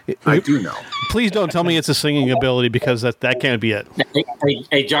know. I do know. Please don't tell me it's a singing ability because that can't be it.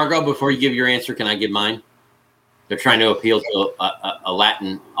 Hey, Jargo, before you give your answer, can I give mine? They're trying to appeal to a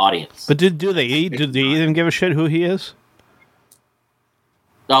Latin audience. But do they even give a shit who he is?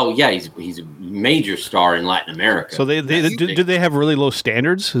 Oh yeah, he's a major star in Latin America. So do they have really low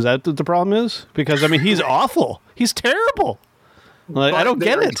standards? Is that what the problem is? Because I mean, he's awful. He's terrible. Like, I don't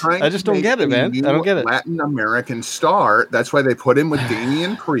get it. I just don't get it, man. I don't get it. Latin American star. That's why they put him with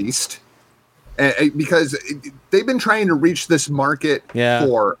Damian Priest, because they've been trying to reach this market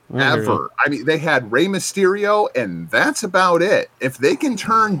forever. I mean, they had Rey Mysterio, and that's about it. If they can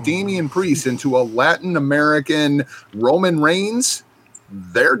turn Damian Priest into a Latin American Roman Reigns,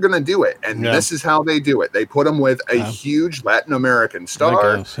 they're going to do it. And this is how they do it. They put him with a huge Latin American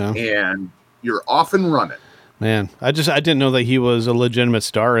star, and you're off and running. Man, I didn't know that he was a legitimate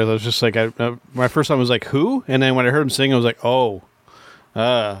star. I was just like, my first time was like, who? And then when I heard him sing, I was like, oh,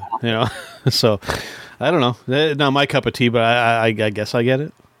 so I don't know. Not my cup of tea, but I guess I get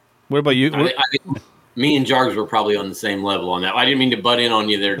it. What about you? Me and Jargs were probably on the same level on that. I didn't mean to butt in on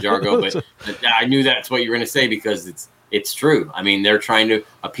you there, Jargo, but I knew that's what you were going to say because it's true. I mean, they're trying to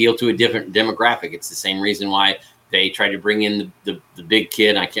appeal to a different demographic. It's the same reason why they tried to bring in the big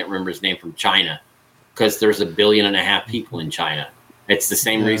kid. I can't remember his name, from China, because there's 1.5 billion people in China. It's the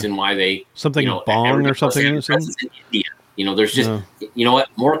same reason why they Bong or something in India. There's just you know what?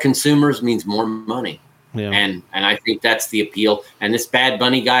 More consumers means more money. Yeah. And I think that's the appeal. And this Bad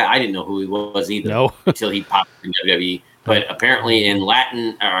Bunny guy, I didn't know who he was either until he popped in WWE. But apparently in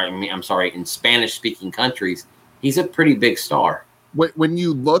in Spanish-speaking countries, he's a pretty big star. When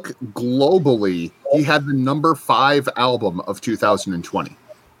you look globally, he had the number 5 album of 2020.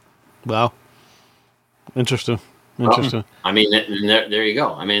 Wow. Interesting. I mean, there you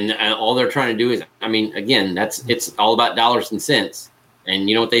go. I mean, all they're trying to do is, again, it's all about dollars and cents. And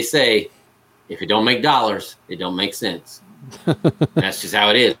you know what they say? If it don't make dollars, it don't make sense. That's just how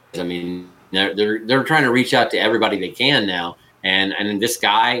it is. I mean, they're trying to reach out to everybody they can now. And this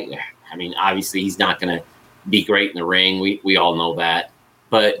guy, obviously he's not going to be great in the ring. We all know that.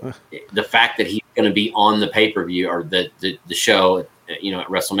 But the fact that he's going to be on the pay-per-view or the show, at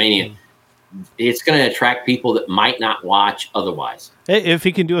WrestleMania, it's going to attract people that might not watch otherwise. Hey, if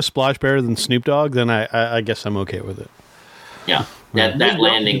he can do a splash better than Snoop Dogg, then I guess I'm okay with it. Yeah, that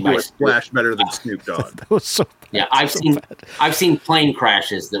landing by splash better than Snoop Dogg. That was so bad. Yeah, I've seen plane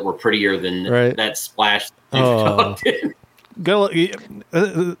crashes that were prettier than that splash. Go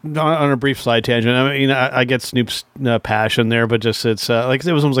on a brief side tangent. I get Snoop's passion there, but just it's like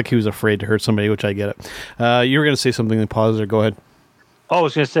it was almost like he was afraid to hurt somebody, which I get it. You were going to say something positive. Go ahead. Oh, I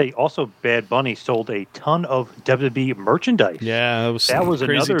was going to say, also, Bad Bunny sold a ton of WWE merchandise. Yeah, that was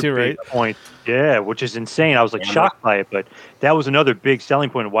crazy another too, big right? point. Yeah, which is insane. I was shocked by it, but that was another big selling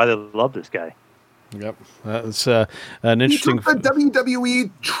point of why they love this guy. Yep, that's an interesting. He took the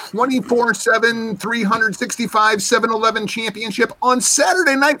WWE 24/7, 365, 7-Eleven championship on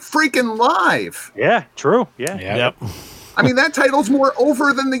Saturday Night freaking Live. Yeah, true. Yeah. Yep. That title's more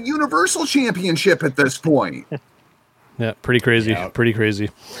over than the Universal Championship at this point. Yeah, pretty crazy. Yeah. Pretty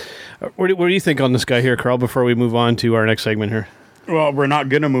crazy. What do you think on this guy here, Carl, before we move on to our next segment here? Well, we're not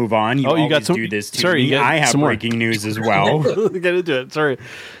going to move on. You you got always some. do this to Sorry, me. I have breaking news as well. Get into it. Sorry.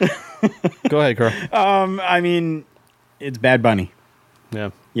 Go ahead, Carl. I mean, it's Bad Bunny.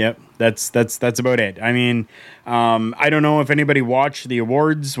 Yeah. Yep. That's about it. I mean, I don't know if anybody watched the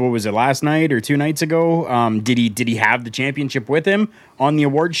awards. What was it, last night or 2 nights ago? Did he have the championship with him on the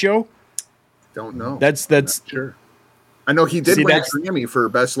award show? Don't know. That's Not sure. I know he did See, win a that's- Grammy for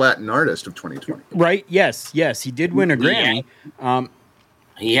Best Latin Artist of 2020. right. Yes, he did win a Grammy.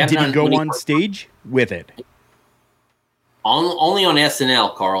 He had Did he on- go when on stage with it? Only on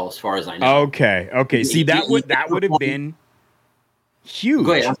SNL, Carl, as far as I know. Okay. See, that would have been huge.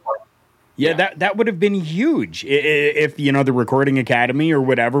 Go ahead. I'm sorry. Yeah, that would have been huge if the Recording Academy or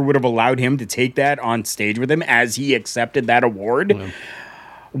whatever would have allowed him to take that on stage with him as he accepted that award.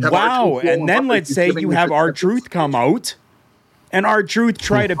 Wow! And then let's say you have R-Truth come out, and R-Truth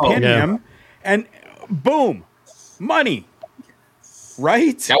try to pin him, and boom, money.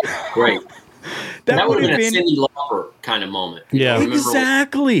 Right? That was great. That would would have have been a been Cyndi Lauper kind of moment. Yeah. Remember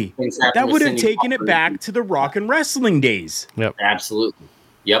exactly. things happened That with would have Cyndi taken it Lauper? back to the rock and wrestling days. Yep. Absolutely.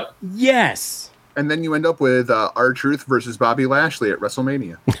 Yep. Yes. And then you end up with R-Truth versus Bobby Lashley at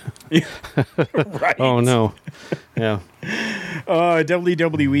WrestleMania. Right. Oh no. Yeah.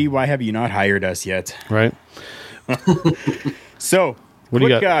 WWE, why have you not hired us yet? Right. So, What do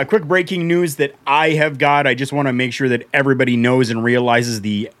you got? quick breaking news that I have got. I just want to make sure that everybody knows and realizes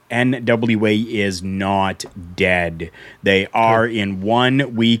the NWA is not dead. They are in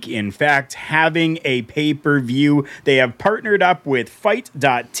 1 week, in fact, having a pay-per-view. They have partnered up with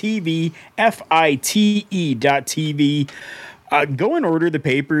Fight.tv, FITE.tv. Go and order the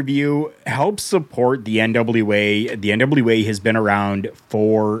pay-per-view. Help support the NWA. The NWA has been around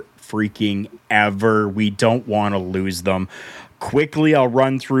for freaking ever. We don't want to lose them. Quickly, I'll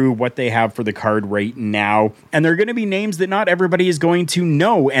run through what they have for the card right now. And they're going to be names that not everybody is going to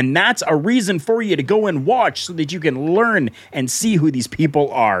know. And that's a reason for you to go and watch so that you can learn and see who these people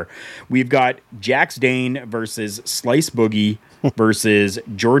are. We've got Jax Dane versus Slice Boogie versus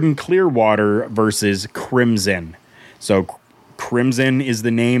Jordan Clearwater versus Crimson. So Crimson is the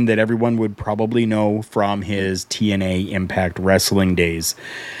name that everyone would probably know from his TNA Impact Wrestling days.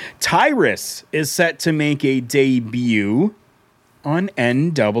 Tyrus is set to make a debut on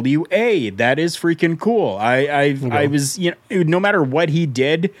NWA. That is freaking cool. I was, no matter what he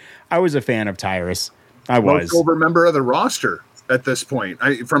did, I was a fan of Tyrus. I was. Most over member of the roster at this point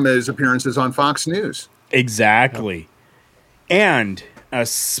from his appearances on Fox News. Exactly. And a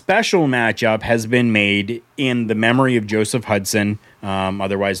special matchup has been made in the memory of Joseph Hudson,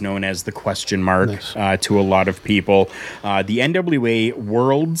 otherwise known as the Question Mark, to a lot of people. The NWA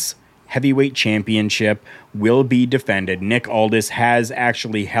World's Heavyweight Championship will be defended. Nick Aldis has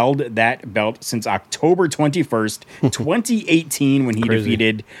actually held that belt since October 21st, 2018, when he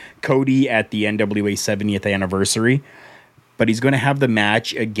defeated Cody at the NWA 70th anniversary. But he's going to have the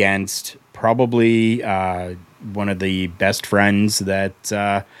match against probably one of the best friends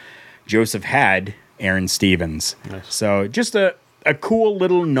that Joseph had, Aaron Stevens. Nice. So just a cool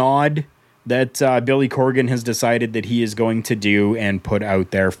little nod that Billy Corgan has decided that he is going to do and put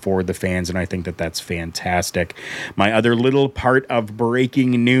out there for the fans, and I think that that's fantastic. My other little part of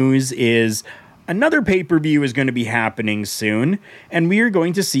breaking news is another pay-per-view is going to be happening soon, and we are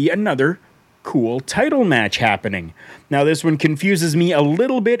going to see another cool title match happening. Now, this one confuses me a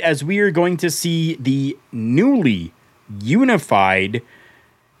little bit, as we are going to see the newly unified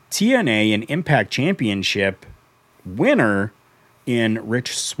TNA and Impact Championship winner in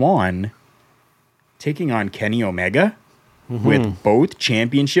Rich Swann taking on Kenny Omega with both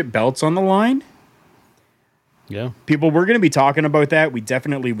championship belts on the line. Yeah. People, we're going to be talking about that. We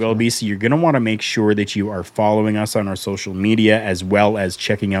definitely will be. So you're going to want to make sure that you are following us on our social media, as well as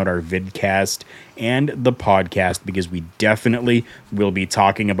checking out our vidcast and the podcast, because we definitely will be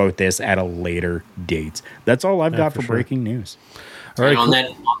talking about this at a later date. That's all I've got for breaking news. All right, on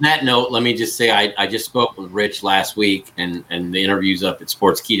that note, let me just say I just spoke with Rich last week, and the interview's up at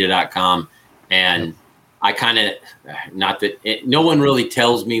sportskita.com. And I kind of, no one really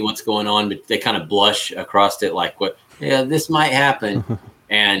tells me what's going on, but they kind of blush across it like, this might happen.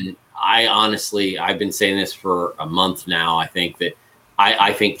 And I honestly, I've been saying this for a month now. I think that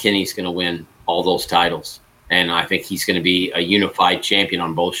I think Kenny's going to win all those titles. And I think he's going to be a unified champion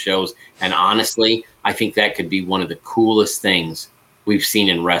on both shows. And honestly, I think that could be one of the coolest things we've seen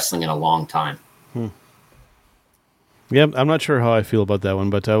in wrestling in a long time. Yeah, I'm not sure how I feel about that one,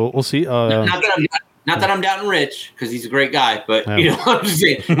 but we'll see. Not that I'm doubting Rich, because he's a great guy, but I'm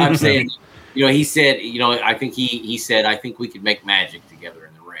saying, he said, I think he said, I think we could make magic together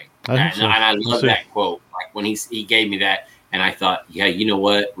in the ring. And I love that quote. Like when he gave me that, And I thought, yeah, you know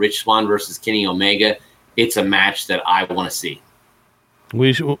what? Rich Swann versus Kenny Omega, it's a match that I want to see.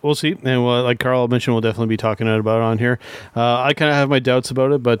 We'll see, and like Carl mentioned, we'll definitely be talking about it on here. I kind of have my doubts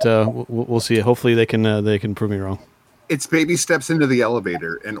about it, but we'll see. Hopefully, they can prove me wrong. It's baby steps into the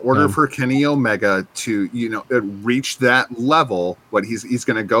elevator. In order for Kenny Omega to reach that level, what he's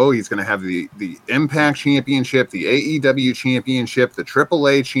going to go, he's going to have the Impact Championship, the AEW Championship, the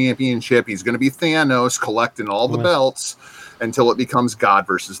AAA Championship. He's going to be Thanos collecting all the belts until it becomes God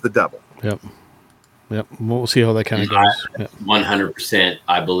versus the Devil. Yep, we'll see how that kind of goes. 100%,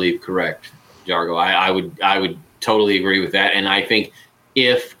 I believe, correct, Jargo. I would totally agree with that, and I think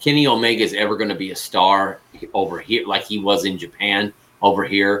if Kenny Omega is ever going to be a star over here, like he was in Japan over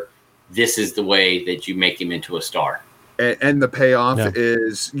here, this is the way that you make him into a star. And the payoff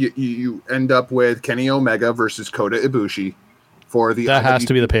is you end up with Kenny Omega versus Kota Ibushi for the that has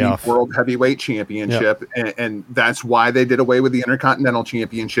to be the payoff World Heavyweight Championship, and that's why they did away with the Intercontinental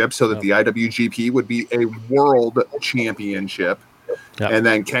Championship so that the IWGP would be a World Championship. And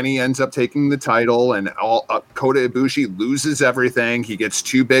then Kenny ends up taking the title, and Kota Ibushi loses everything. He gets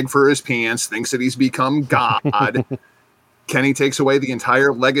too big for his pants, thinks that he's become God. Kenny takes away the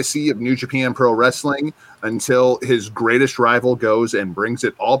entire legacy of New Japan Pro Wrestling until his greatest rival goes and brings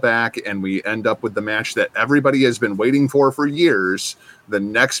it all back, and we end up with the match that everybody has been waiting for years, the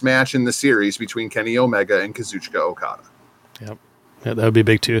next match in the series between Kenny Omega and Kazuchika Okada. Yep. Yeah, that would be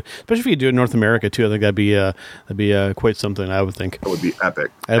big too, especially if you do it in North America too. I think that'd be quite something. I would think that would be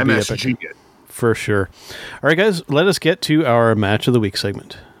epic. That'd be epic for sure. All right, guys, let us get to our match of the week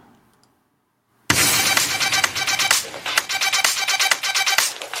segment.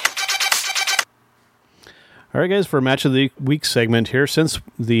 All right, guys, for a match of the week segment here, since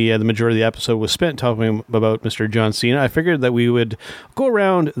the majority of the episode was spent talking about Mr. John Cena, I figured that we would go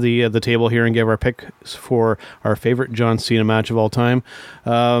around the table here and give our picks for our favorite John Cena match of all time.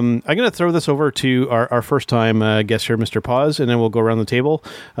 I'm going to throw this over to our first-time guest here, Mr. Paz, and then we'll go around the table.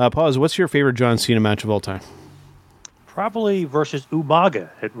 Paz, what's your favorite John Cena match of all time? Probably versus Umaga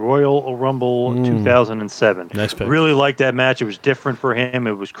at Royal Rumble 2007. Nice pick. Really liked that match. It was different for him.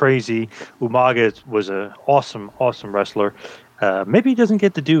 It was crazy. Umaga was an awesome wrestler. Maybe he doesn't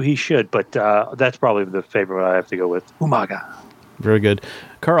get the due he should, but that's probably the favorite I have to go with. Umaga. Very good.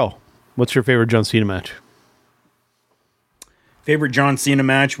 Carl, what's your favorite John Cena match? Favorite John Cena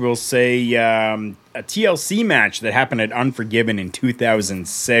match, we'll say a TLC match that happened at Unforgiven in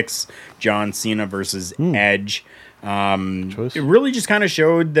 2006. John Cena versus Edge. It really just kind of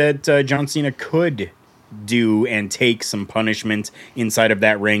showed that John Cena could do and take some punishment inside of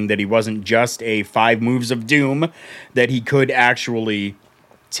that ring, that he wasn't just a 5 moves of doom, that he could actually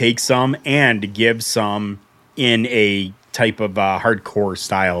take some and give some in a type of hardcore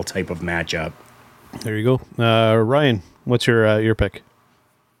style type of matchup. There you go. Ryan, what's your pick?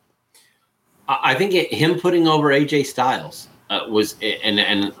 I think him putting over AJ Styles was,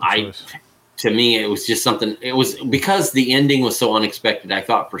 and I... To me, it was just something. It was because the ending was so unexpected. I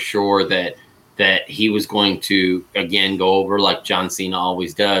thought for sure that he was going to again go over like John Cena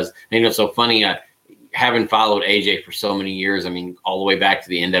always does. And it's so funny. Having followed AJ for so many years, I mean, all the way back to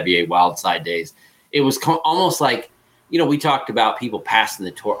the NWA Wildside days, it was almost like, we talked about people passing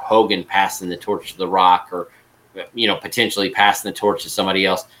the torch, Hogan passing the torch to The Rock, or potentially passing the torch to somebody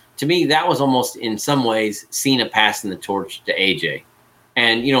else. To me, that was almost in some ways Cena passing the torch to AJ,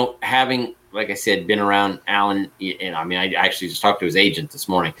 and having, like I said, been around Alan, and I mean, I actually just talked to his agent this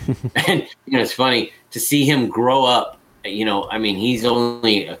morning, and it's funny to see him grow up. I mean, he's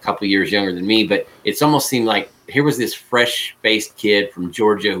only a couple years younger than me, but it's almost seemed like here was this fresh-faced kid from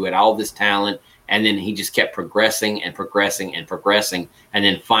Georgia who had all this talent, and then he just kept progressing and progressing and progressing, and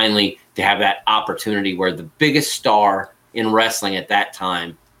then finally to have that opportunity where the biggest star in wrestling at that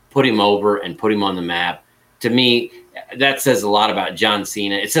time put him over and put him on the map. To me, that says a lot about John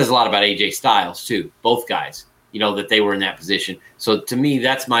Cena. It says a lot about AJ Styles too. Both guys, that they were in that position. So to me,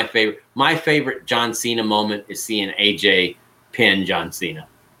 that's my favorite. My favorite John Cena moment is seeing AJ pin John Cena.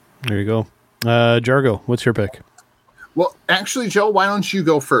 There you go. Jargo, what's your pick? Well, actually, Joe, why don't you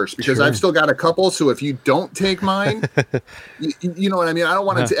go first? Because I've still got a couple. So if you don't take mine, you know what I mean? I don't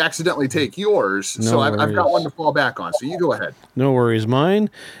want to accidentally take yours. No so I've got one to fall back on. So you go ahead. No worries. Mine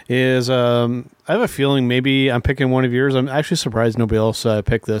is, I have a feeling maybe I'm picking one of yours. I'm actually surprised nobody else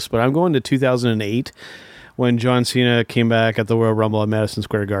picked this, but I'm going to 2008 when John Cena came back at the Royal Rumble at Madison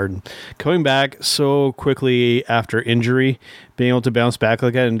Square Garden. Coming back so quickly after injury, being able to bounce back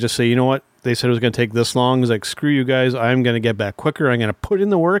like that and just say, you know what? They said it was going to take this long. It's like, screw you guys. I'm going to get back quicker. I'm going to put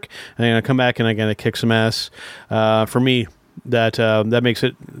in the work. And I'm going to come back and I'm going to kick some ass. For me, that makes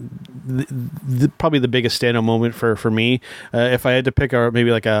it probably the biggest standout moment for me. If I had to pick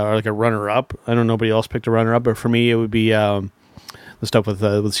maybe like a runner up, I know nobody else picked a runner up, but for me it would be the stuff with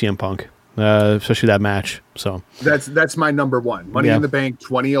CM Punk. Especially that match. So that's my number one. Money in the Bank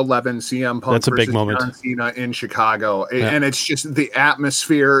 2011 CM Punk. That's a big moment. John Cena in Chicago, and it's just the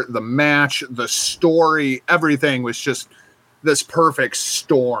atmosphere, the match, the story, everything was just this perfect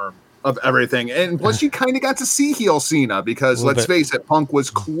storm of everything. And plus, you kind of got to see heel Cena because let's face it, Punk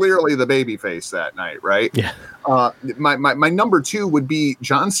was clearly the babyface that night, right? Yeah. My number two would be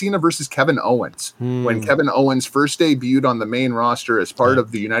John Cena versus Kevin Owens. When Kevin Owens first debuted on the main roster as part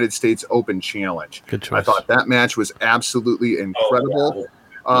of the United States Open Challenge. Good choice. I thought that match was absolutely incredible.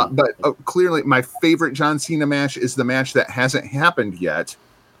 But clearly, my favorite John Cena match is the match that hasn't happened yet.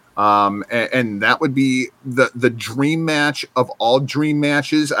 And that would be the dream match of all dream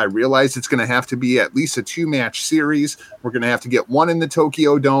matches. I realize it's going to have to be at least a 2-match series. We're going to have to get one in the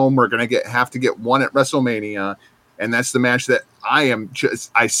Tokyo Dome. We're going to have to get one at WrestleMania. And that's the match that I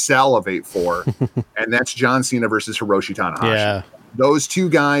salivate for. And that's John Cena versus Hiroshi Tanahashi. Yeah. Those two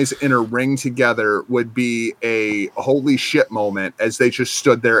guys in a ring together would be a holy shit moment as they just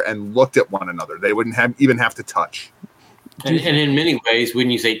stood there and looked at one another. They wouldn't even have to touch. And in many ways,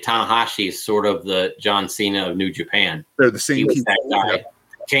 wouldn't you say Tanahashi is sort of the John Cena of New Japan? They're the same people. That guy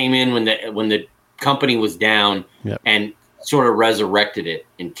came in when the company was down and sort of resurrected it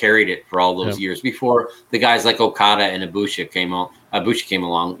and carried it for all those years before the guys like Okada and Ibushi came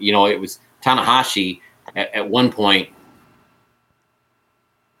along. You know, it was Tanahashi at one point.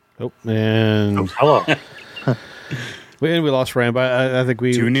 Hello. We lost Ryan, but I think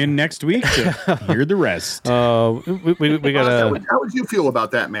we tune in next week to hear the rest. We got. How would you feel about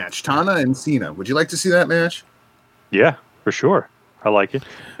that match, Tana and Cena? Would you like to see that match? Yeah, for sure. I like it.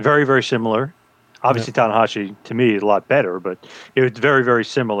 Very, very similar. Obviously, Tanahashi to me is a lot better, but it's very, very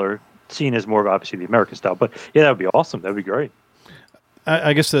similar. Cena is more of obviously the American style, but yeah, that would be awesome. That would be great.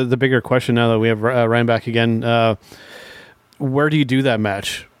 I guess the bigger question now that we have Ryan back again, where do you do that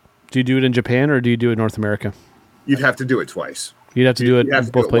match? Do you do it in Japan or do you do it in North America? You'd have to do it twice. You'd have to do it in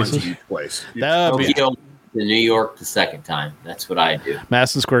both places? Each place. Tokyo, New York the second time. That's what I do.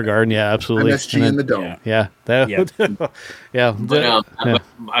 Madison Square Garden, yeah, absolutely. MSG in the Dome. Yeah. But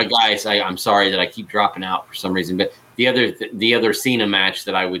guys, I'm sorry that I keep dropping out for some reason, but the other Cena match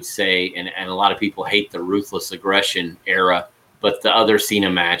that I would say, and a lot of people hate the Ruthless Aggression era, but the other Cena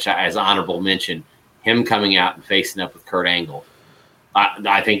match, as honorable mention, him coming out and facing up with Kurt Angle.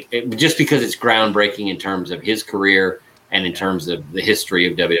 I think just because it's groundbreaking in terms of his career and in terms of the history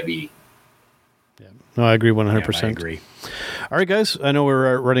of WWE. Yeah, no, I agree 100%. Yeah, I agree. All right, guys. I know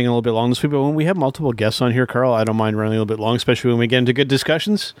we're running a little bit long this week, but when we have multiple guests on here, Carl, I don't mind running a little bit long, especially when we get into good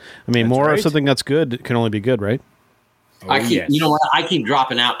discussions. I mean, of something that's good can only be good, right? You know what? I keep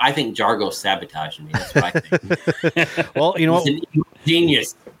dropping out. I think Jargo's sabotaging me. That's what I think. Well, you know what?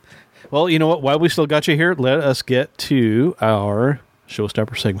 Genius. Well, you know what? While we still got you here, let us get to our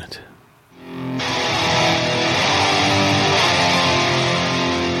Showstopper segment.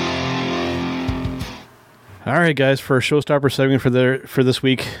 All right, guys, for our Showstopper segment for this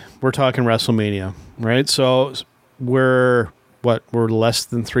week, we're talking WrestleMania, right? So we're less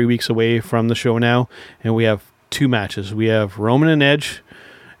than 3 weeks away from the show now, and we have 2 matches. We have Roman and Edge,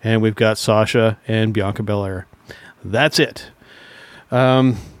 and we've got Sasha and Bianca Belair. That's it.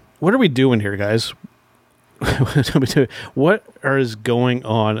 What are we doing here, guys? What is going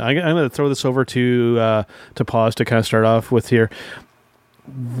on? I'm going to throw this over to Paz to kind of start off with here.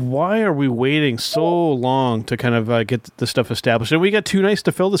 Why are we waiting so long to kind of get the stuff established? And we got 2 nights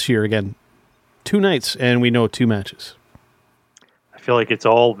to fill this year again. 2 nights, and we know 2 matches. I feel like it's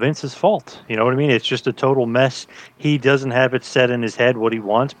all Vince's fault. You know what I mean? It's just a total mess. He doesn't have it set in his head what he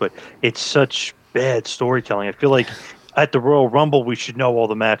wants, but it's such bad storytelling. I feel like at the Royal Rumble, we should know all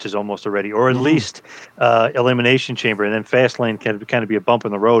the matches almost already, or at least Elimination Chamber, and then Fastlane can kind of be a bump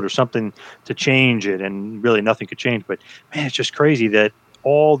in the road or something to change it, and really nothing could change. But, man, it's just crazy that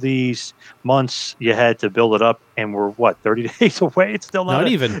all these months you had to build it up, and we're, 30 days away? It's still not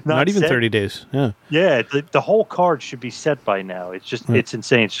even 30 days. Yeah, the whole card should be set by now. It's just it's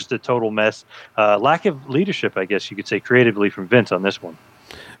insane. It's just a total mess. Lack of leadership, I guess you could say, creatively from Vince on this one.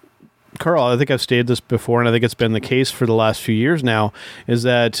 Carl, I think I've stated this before, and I think it's been the case for the last few years now, is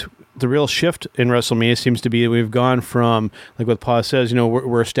that the real shift in WrestleMania seems to be that we've gone from, like what Pa says,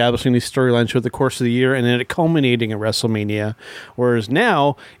 we're establishing these storylines throughout the course of the year and then it culminating at WrestleMania. Whereas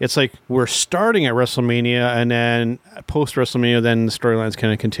now it's like we're starting at WrestleMania and then post WrestleMania, then the storylines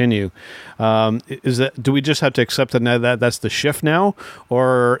kind of continue. Do we just have to accept that that's the shift now,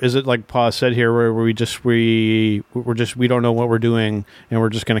 or is it like Pa said here, where we don't know what we're doing and we're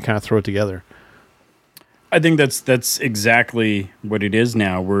just going to kind of throw it together? I think that's exactly what it is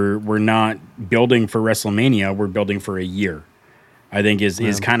now. We're not building for WrestleMania. We're building for a year. I think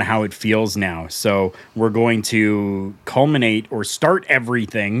is kind of how it feels now. So we're going to culminate or start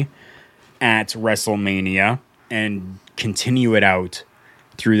everything at WrestleMania and continue it out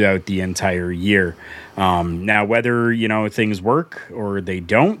throughout the entire year. Now, whether things work or they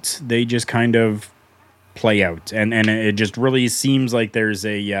don't, they just kind of play out, and it just really seems like there's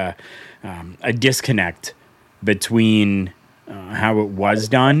a disconnect between how it was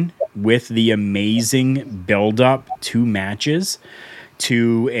done with the amazing build-up to matches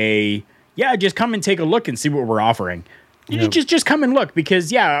to just come and take a look and see what we're offering. Yep. Just come and look,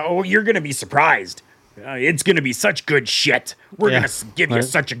 because you're going to be surprised. It's going to be such good shit. We're going to give you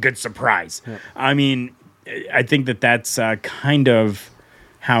such a good surprise. Yep. I mean, I think that's kind of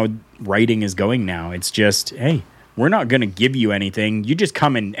how writing is going now. It's just, hey, we're not going to give you anything. You just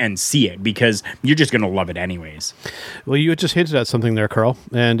come and see it, because you're just going to love it anyways. Well, you just hinted at something there, Carl.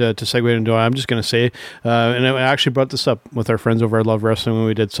 And to segue into it, I'm just going to say, and I actually brought this up with our friends over at Love Wrestling when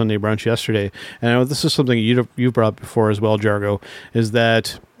we did Sunday Brunch yesterday. And I know this is something you brought up before as well, Jargo, is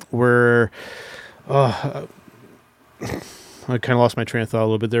that we're... I kind of lost my train of thought a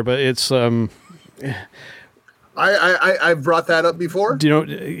little bit there, but it's... I've brought that up before.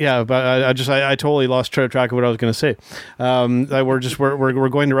 Yeah, but I totally lost track of what I was going to say. We're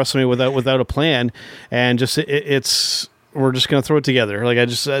going to WrestleMania without a plan, and just we're just going to throw it together. Like I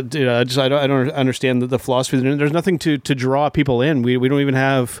don't understand the philosophy. There's nothing to draw people in. We don't even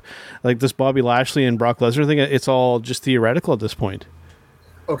have like this Bobby Lashley and Brock Lesnar thing. It's all just theoretical at this point.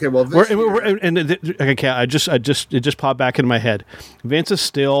 Okay, well, it just popped back into my head. Vince is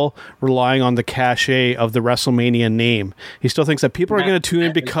still relying on the cachet of the WrestleMania name. He still thinks that people are going to tune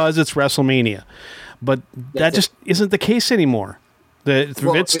in because it's WrestleMania, but that just isn't the case anymore.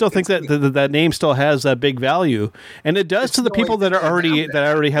 Vince still thinks that name still has that big value, and it does to the people that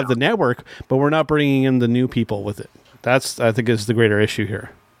already have the network. But we're not bringing in the new people with it. That's, I think, is the greater issue here.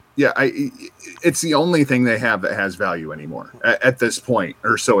 Yeah, it's the only thing they have that has value anymore at this point,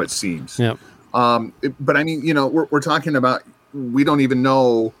 or so it seems. Yeah. But I mean, we're talking about, we don't even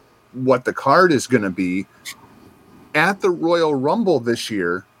know what the card is going to be at the Royal Rumble this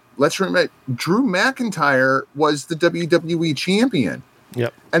year. Let's remember, Drew McIntyre was the WWE champion.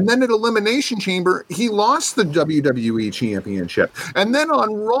 Yep. And then at Elimination Chamber, he lost the WWE Championship. And then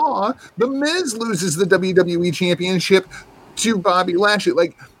on Raw, The Miz loses the WWE Championship to Bobby Lashley.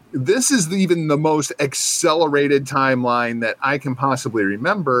 Like, this is even the most accelerated timeline that I can possibly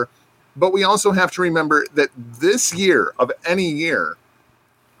remember. But we also have to remember that this year, of any year,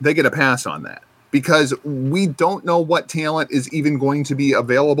 they get a pass on that, because we don't know what talent is even going to be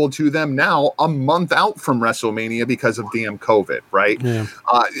available to them now, a month out from WrestleMania, because of damn COVID, right? Yeah.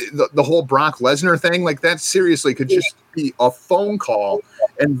 The whole Brock Lesnar thing, like, that seriously could just be a phone call,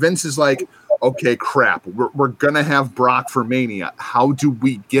 and Vince is like, okay, crap, we're going to have Brock for Mania. How do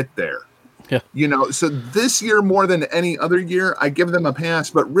we get there? Yeah. So this year, more than any other year, I give them a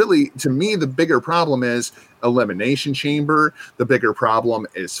pass. But really, to me, the bigger problem is Elimination Chamber. The bigger problem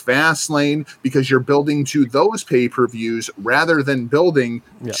is Fastlane, because you're building to those pay-per-views rather than building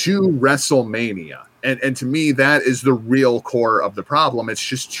to WrestleMania. And to me, that is the real core of the problem. It's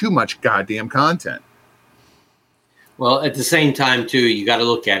just too much goddamn content. Well, at the same time, too, you got to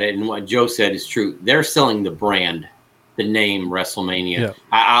look at it, and what Joe said is true. They're selling the brand, the name WrestleMania. Yeah.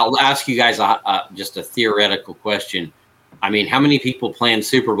 I'll ask you guys just a theoretical question. I mean, how many people planned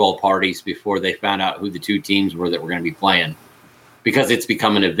Super Bowl parties before they found out who the two teams were that were going to be playing? Because it's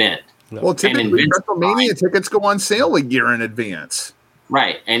become an event. Well, typically WrestleMania tickets go on sale a year in advance.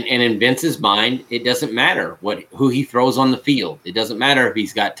 Right. And in Vince's mind, it doesn't matter who he throws on the field. It doesn't matter if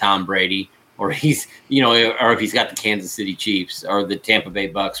he's got Tom Brady, or he's, or if he's got the Kansas City Chiefs or the Tampa Bay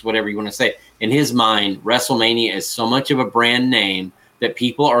Bucks, whatever you want to say. In his mind, WrestleMania is so much of a brand name that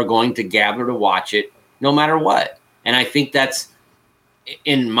people are going to gather to watch it no matter what. And I think that's,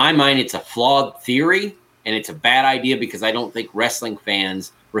 in my mind, it's a flawed theory, and it's a bad idea, because I don't think wrestling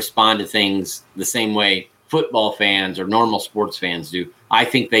fans respond to things the same way football fans or normal sports fans do. I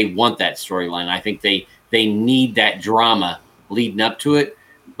think they want that storyline. I think they need that drama leading up to it.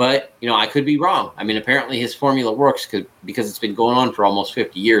 But, I could be wrong. I mean, apparently his formula works because it's been going on for almost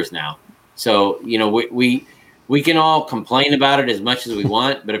 50 years now. So, we can all complain about it as much as we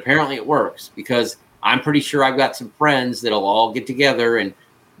want, but apparently it works because I'm pretty sure I've got some friends that'll all get together and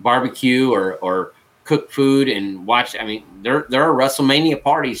barbecue or cook food and watch. I mean, there are WrestleMania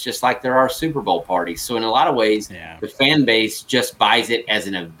parties just like there are Super Bowl parties. So in a lot of ways, the fan base just buys it as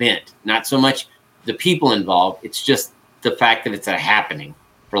an event, not so much the people involved. It's just the fact that it's a happening,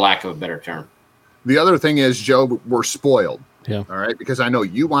 for lack of a better term. The other thing is, Joe, we're spoiled. Yeah. All right. Because I know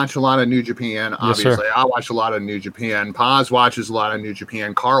you watch a lot of New Japan. Obviously, I watch a lot of New Japan. Paz watches a lot of New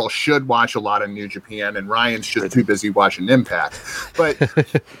Japan. Carl should watch a lot of New Japan. And Ryan's just too busy watching Impact. But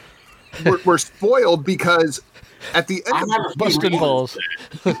we're spoiled because at the end of busted balls.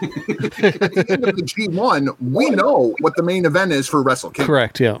 At the end of the G1, we know what the main event is for Wrestle Kingdom.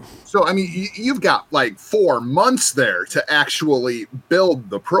 Correct, yeah. So, I mean, you've got like 4 months there to actually build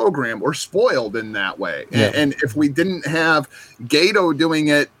the program. We're spoiled in that way. Yeah. And if we didn't have Gato doing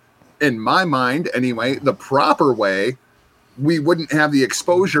it, in my mind anyway, the proper way, we wouldn't have the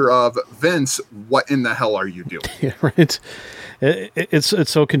exposure of Vince. What in the hell are you doing? Yeah, right. It's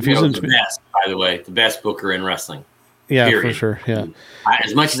so confusing. The best, by the way, the best booker in wrestling. Yeah, period. for sure. Yeah.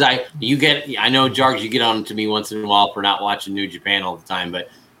 As much as I know, Jargs, you get on to me once in a while for not watching New Japan all the time, but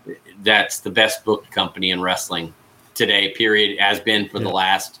that's the best booked company in wrestling today, period, has been for the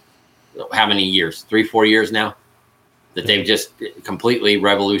last, how many years? 3-4 years now? That they've just completely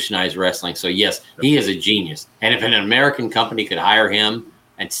revolutionized wrestling. So, yes, he is a genius. And if an American company could hire him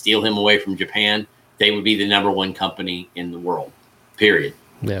and steal him away from Japan, they would be the number 1 company in the world, period.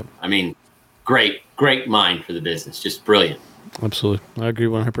 Yeah. I mean, great mind for the business. Just brilliant. Absolutely. I agree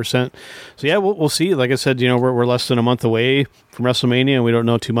 100%. So, yeah, we'll see. Like I said, we're less than a month away from WrestleMania, and we don't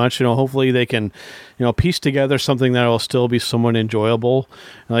know too much. Hopefully they can, piece together something that will still be somewhat enjoyable.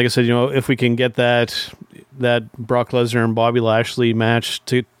 And like I said, if we can get that Brock Lesnar and Bobby Lashley match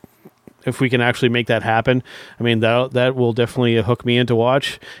if we can actually make that happen, I mean, that will definitely hook me in to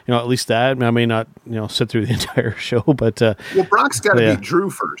watch, at least that. I may not, sit through the entire show, but... well, Brock's got to beat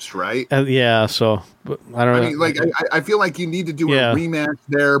Drew first, right? Yeah, so, but I don't know. I mean, I feel like you need to do a rematch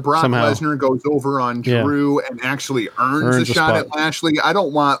there. Brock Lesnar goes over on Drew and actually earns a shot at Lashley. I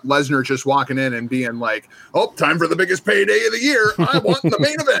don't want Lesnar just walking in and being like, oh, time for the biggest payday of the year. I want the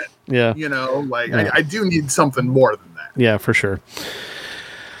main event. Yeah. I do need something more than that. Yeah, for sure.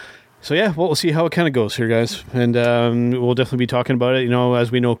 So, yeah, we'll see how it kind of goes here, guys. And we'll definitely be talking about it,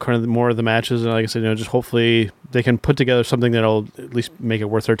 as we know kind of more of the matches. And like I said, just hopefully they can put together something that'll at least make it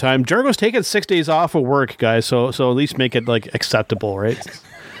worth their time. Jargo's taking 6 days off of work, guys, so at least make it, acceptable, right?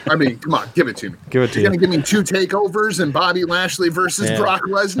 I mean, come on, give it to me. You're going to give me 2 takeovers and Bobby Lashley versus Brock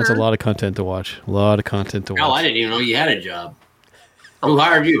Lesnar? That's a lot of content to watch. Hell, I didn't even know you had a job. Who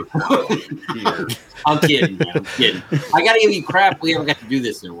hired you? I'm kidding, man. I'm kidding. I got to give you crap. We haven't got to do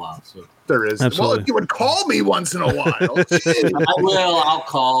this in a while. So there is. Absolutely. Well, if you would call me once in a while. I will. I'll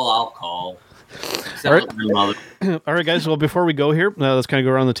call. All right, guys. Well, before we go here, let's kind of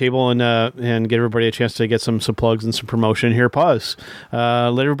go around the table and get everybody a chance to get some plugs and some promotion here. Pause.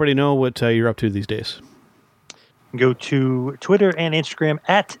 Let everybody know what you're up to these days. Go to Twitter and Instagram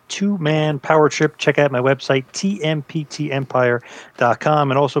at 2Man Power Trip. Check out my website,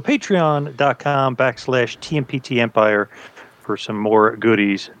 tmptempire.com, and also patreon.com/tmptempire for some more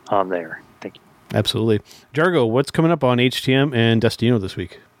goodies on there. Thank you. Absolutely. Jargo, what's coming up on HTM and Destino this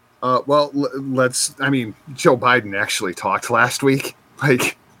week? Joe Biden actually talked last week,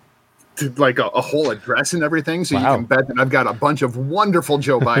 did a whole address and everything. So you can bet that I've got a bunch of wonderful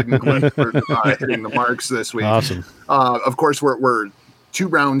Joe Biden clips for hitting the marks this week. Awesome. Of course, we're 2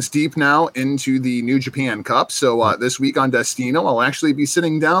 rounds deep now into the New Japan Cup. So this week on Destino, I'll actually be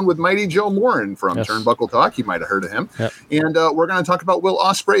sitting down with Mighty Joe Morin from Turnbuckle Talk. You might have heard of him. Yep. And we're going to talk about Will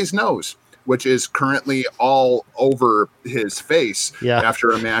Ospreay's nose, which is currently all over his face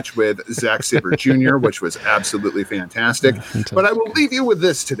after a match with Zack Sabre Jr., which was absolutely fantastic. But I will leave you with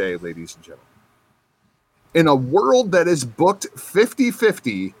this today, ladies and gentlemen. In a world that is booked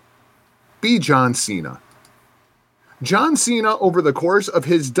 50-50, be John Cena. John Cena, over the course of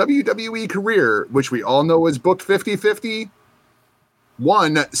his WWE career, which we all know is booked 50-50,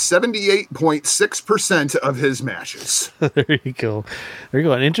 won 78.6% of his matches. There you go.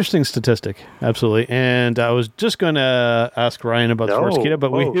 An interesting statistic. Absolutely. And I was just going to ask Ryan about Sportskeeda,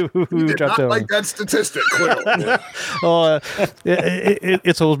 but we dropped not like that statistic, clearly.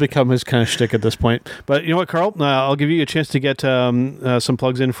 It's always become his kind of shtick at this point. But you know what, Carl? I'll give you a chance to get some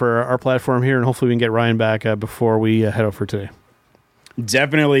plugs in for our platform here, and hopefully we can get Ryan back before we head out for today.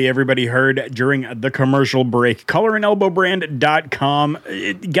 Definitely everybody heard during the commercial break. CollarandElbowBrand.com.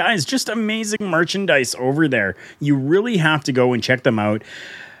 Guys, just amazing merchandise over there. You really have to go and check them out.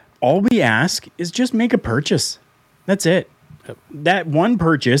 All we ask is just make a purchase. That's it. That one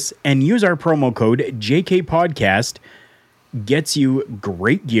purchase and use our promo code JKPodcast gets you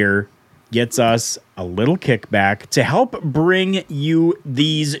great gear, gets us a little kickback to help bring you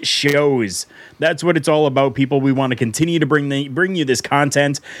these shows. That's what it's all about, people. We want to continue to bring you this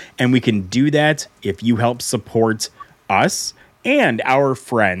content, and we can do that if you help support us and our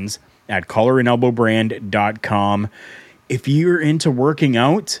friends at CollarandElbowBrand.com. If you're into working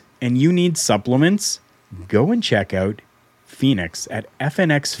out and you need supplements, go and check out Phoenix at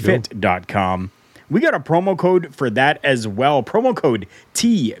FNXFit.com. We got a promo code for that as well. Promo code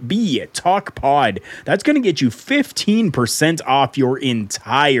TBTalkPod. That's going to get you 15% off your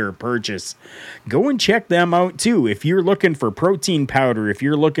entire purchase. Go and check them out too. If you're looking for protein powder, if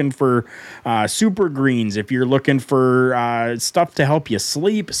you're looking for super greens, if you're looking for stuff to help you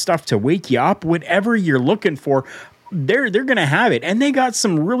sleep, stuff to wake you up, whatever you're looking for, they're going to have it. And they got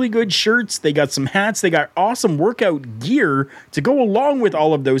some really good shirts. They got some hats. They got awesome workout gear to go along with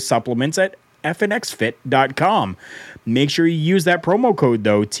all of those supplements at FNXFit.com. Make sure you use that promo code,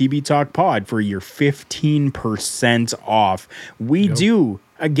 though, TBTalkPod, for your 15% off. We do,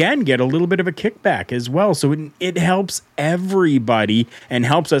 again, get a little bit of a kickback as well. So it helps everybody and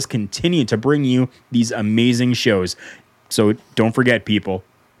helps us continue to bring you these amazing shows. So don't forget, people,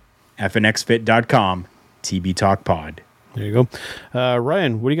 FNXFit.com, TBTalkPod. There you go.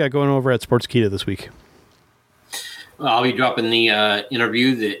 Ryan, what do you got going over at Sportskeeda this week? Well, I'll be dropping the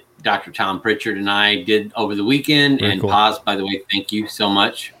interview that Dr. Tom Pritchard and I did over the weekend. Very and cool. Paz, by the way, thank you so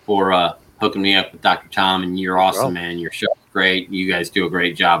much for hooking me up with Dr. Tom. And you're awesome, man. Your show's great. You guys do a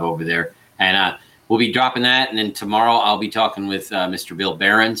great job over there. And we'll be dropping that. And then tomorrow I'll be talking with Mr. Bill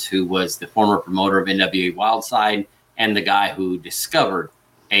Behrens, who was the former promoter of NWA Wildside and the guy who discovered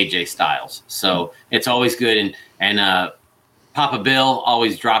AJ Styles. So it's always good. And Papa Bill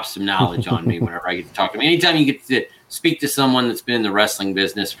always drops some knowledge on me whenever I get to talk to him. Anytime you get to speak to someone that's been in the wrestling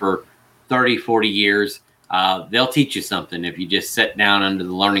business for 30, 40 years, they'll teach you something if you just sit down under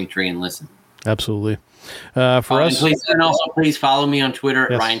the learning tree and listen. Absolutely. For us, and also please follow me on Twitter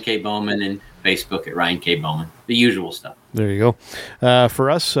at Ryan K. Bowman and Facebook at Ryan K. Bowman. The usual stuff. There you go. For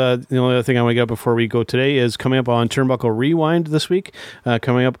us, the only other thing I want to get before we go today is coming up on Turnbuckle Rewind this week.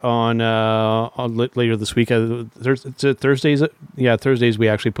 Coming up on later this week. Thursdays. Yeah, Thursdays we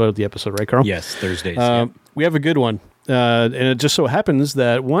actually put out the episode, right, Carl? Yes, Thursdays. We have a good one. And it just so happens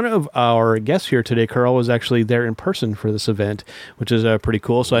that one of our guests here today, Carl, was actually there in person for this event, which is pretty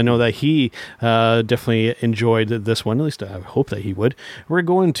cool. So I know that he definitely enjoyed this one. At least I hope that he would. We're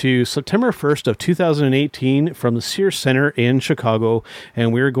going to September 1st of 2018 from the Sears Center in Chicago,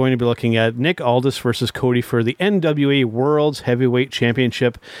 and we're going to be looking at Nick Aldis versus Cody for the NWA World's Heavyweight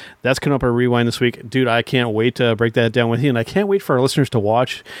Championship. That's coming up our Rewind this week. Dude, I can't wait to break that down with you, and I can't wait for our listeners to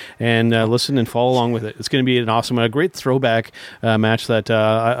watch and listen and follow along with it. It's going to be an awesome, a great throwback match that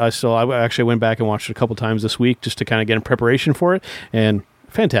I actually went back and watched it a couple times this week just to kind of get in preparation for it, and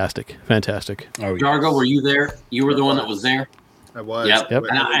fantastic. Oh, yes. Jargo, were you there? You were the one that was there? I was. Yep.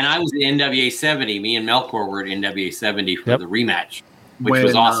 And I was at NWA 70. Me and Melkor were at NWA 70 for the rematch, which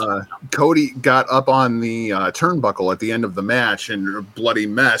was awesome. Cody got up on the turnbuckle at the end of the match and a bloody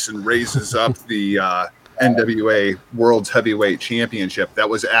mess and raises up the NWA World's Heavyweight Championship. That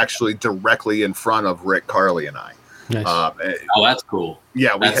was actually directly in front of Rick Carly and I. Nice. Oh, that's cool.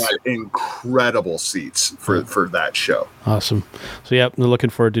 Yeah, we had incredible seats for that show. Awesome. So, yeah, we're looking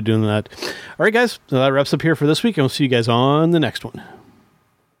forward to doing that. All right, guys, that wraps up here for this week, and we'll see you guys on the next one.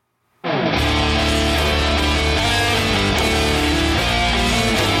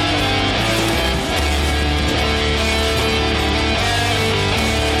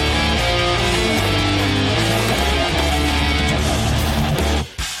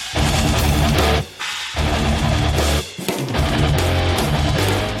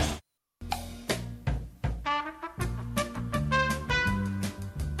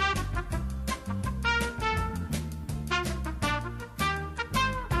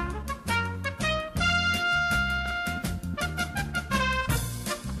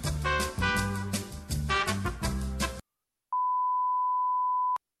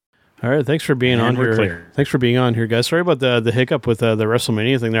 All right, thanks for being on here. Clear. Thanks for being on here, guys. Sorry about the hiccup with the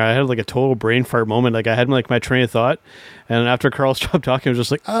WrestleMania thing there. I had like a total brain fart moment. Like I had like my train of thought, and after Carl stopped talking, I was just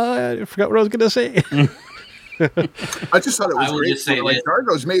like, I forgot what I was going to say. I just thought it was great. Like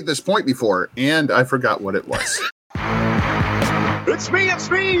Jargo's made this point before, and I forgot what it was. It's me,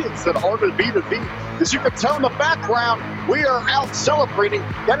 it's an Armin B to V. As you can tell in the background, we are out celebrating.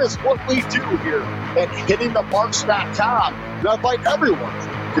 That is what we do here at HittingTheMarks.com. And I invite everyone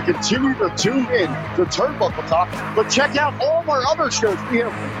to continue to tune in to Turnbuckle Talk, but check out all our other shows. We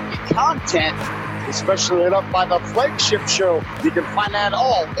have weekly content, especially up by the flagship show. You can find that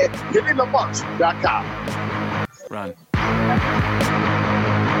all at HittingTheMarks.com. Run.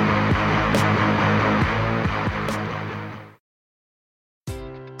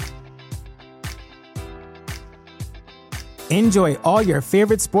 Enjoy all your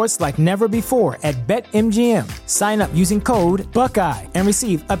favorite sports like never before at BetMGM. Sign up using code Buckeye and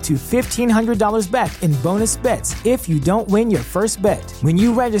receive up to $1,500 back in bonus bets if you don't win your first bet. When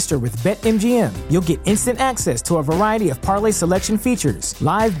you register with BetMGM, you'll get instant access to a variety of parlay selection features,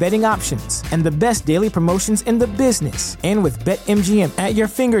 live betting options, and the best daily promotions in the business. And with BetMGM at your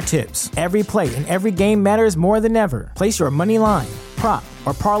fingertips, every play and every game matters more than ever. Place your money line, prop,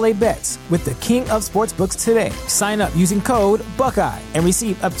 or parlay bets with the king of sportsbooks today. Sign up using code Buckeye and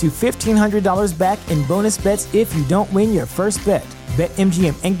receive up to $1,500 back in bonus bets if you don't win your first bet.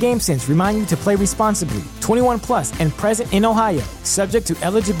 BetMGM and GameSense remind you to play responsibly. 21 plus and present in Ohio, subject to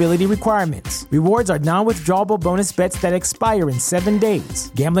eligibility requirements. Rewards are non-withdrawable bonus bets that expire in 7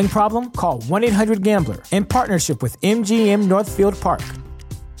 days. Gambling problem? Call 1-800-GAMBLER. In partnership with MGM Northfield Park.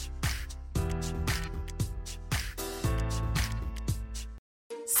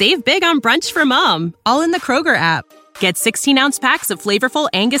 Save big on brunch for mom, all in the Kroger app. Get 16-ounce packs of flavorful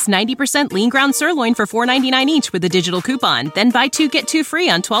Angus 90% lean ground sirloin for $4.99 each with a digital coupon. Then buy 2, get 2 free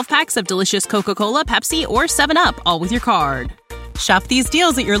on 12 packs of delicious Coca-Cola, Pepsi, or 7-Up, all with your card. Shop these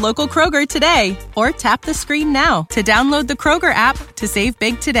deals at your local Kroger today, or tap the screen now to download the Kroger app to save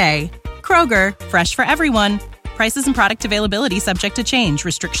big today. Kroger, fresh for everyone. Prices and product availability subject to change.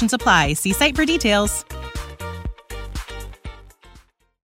 Restrictions apply. See site for details.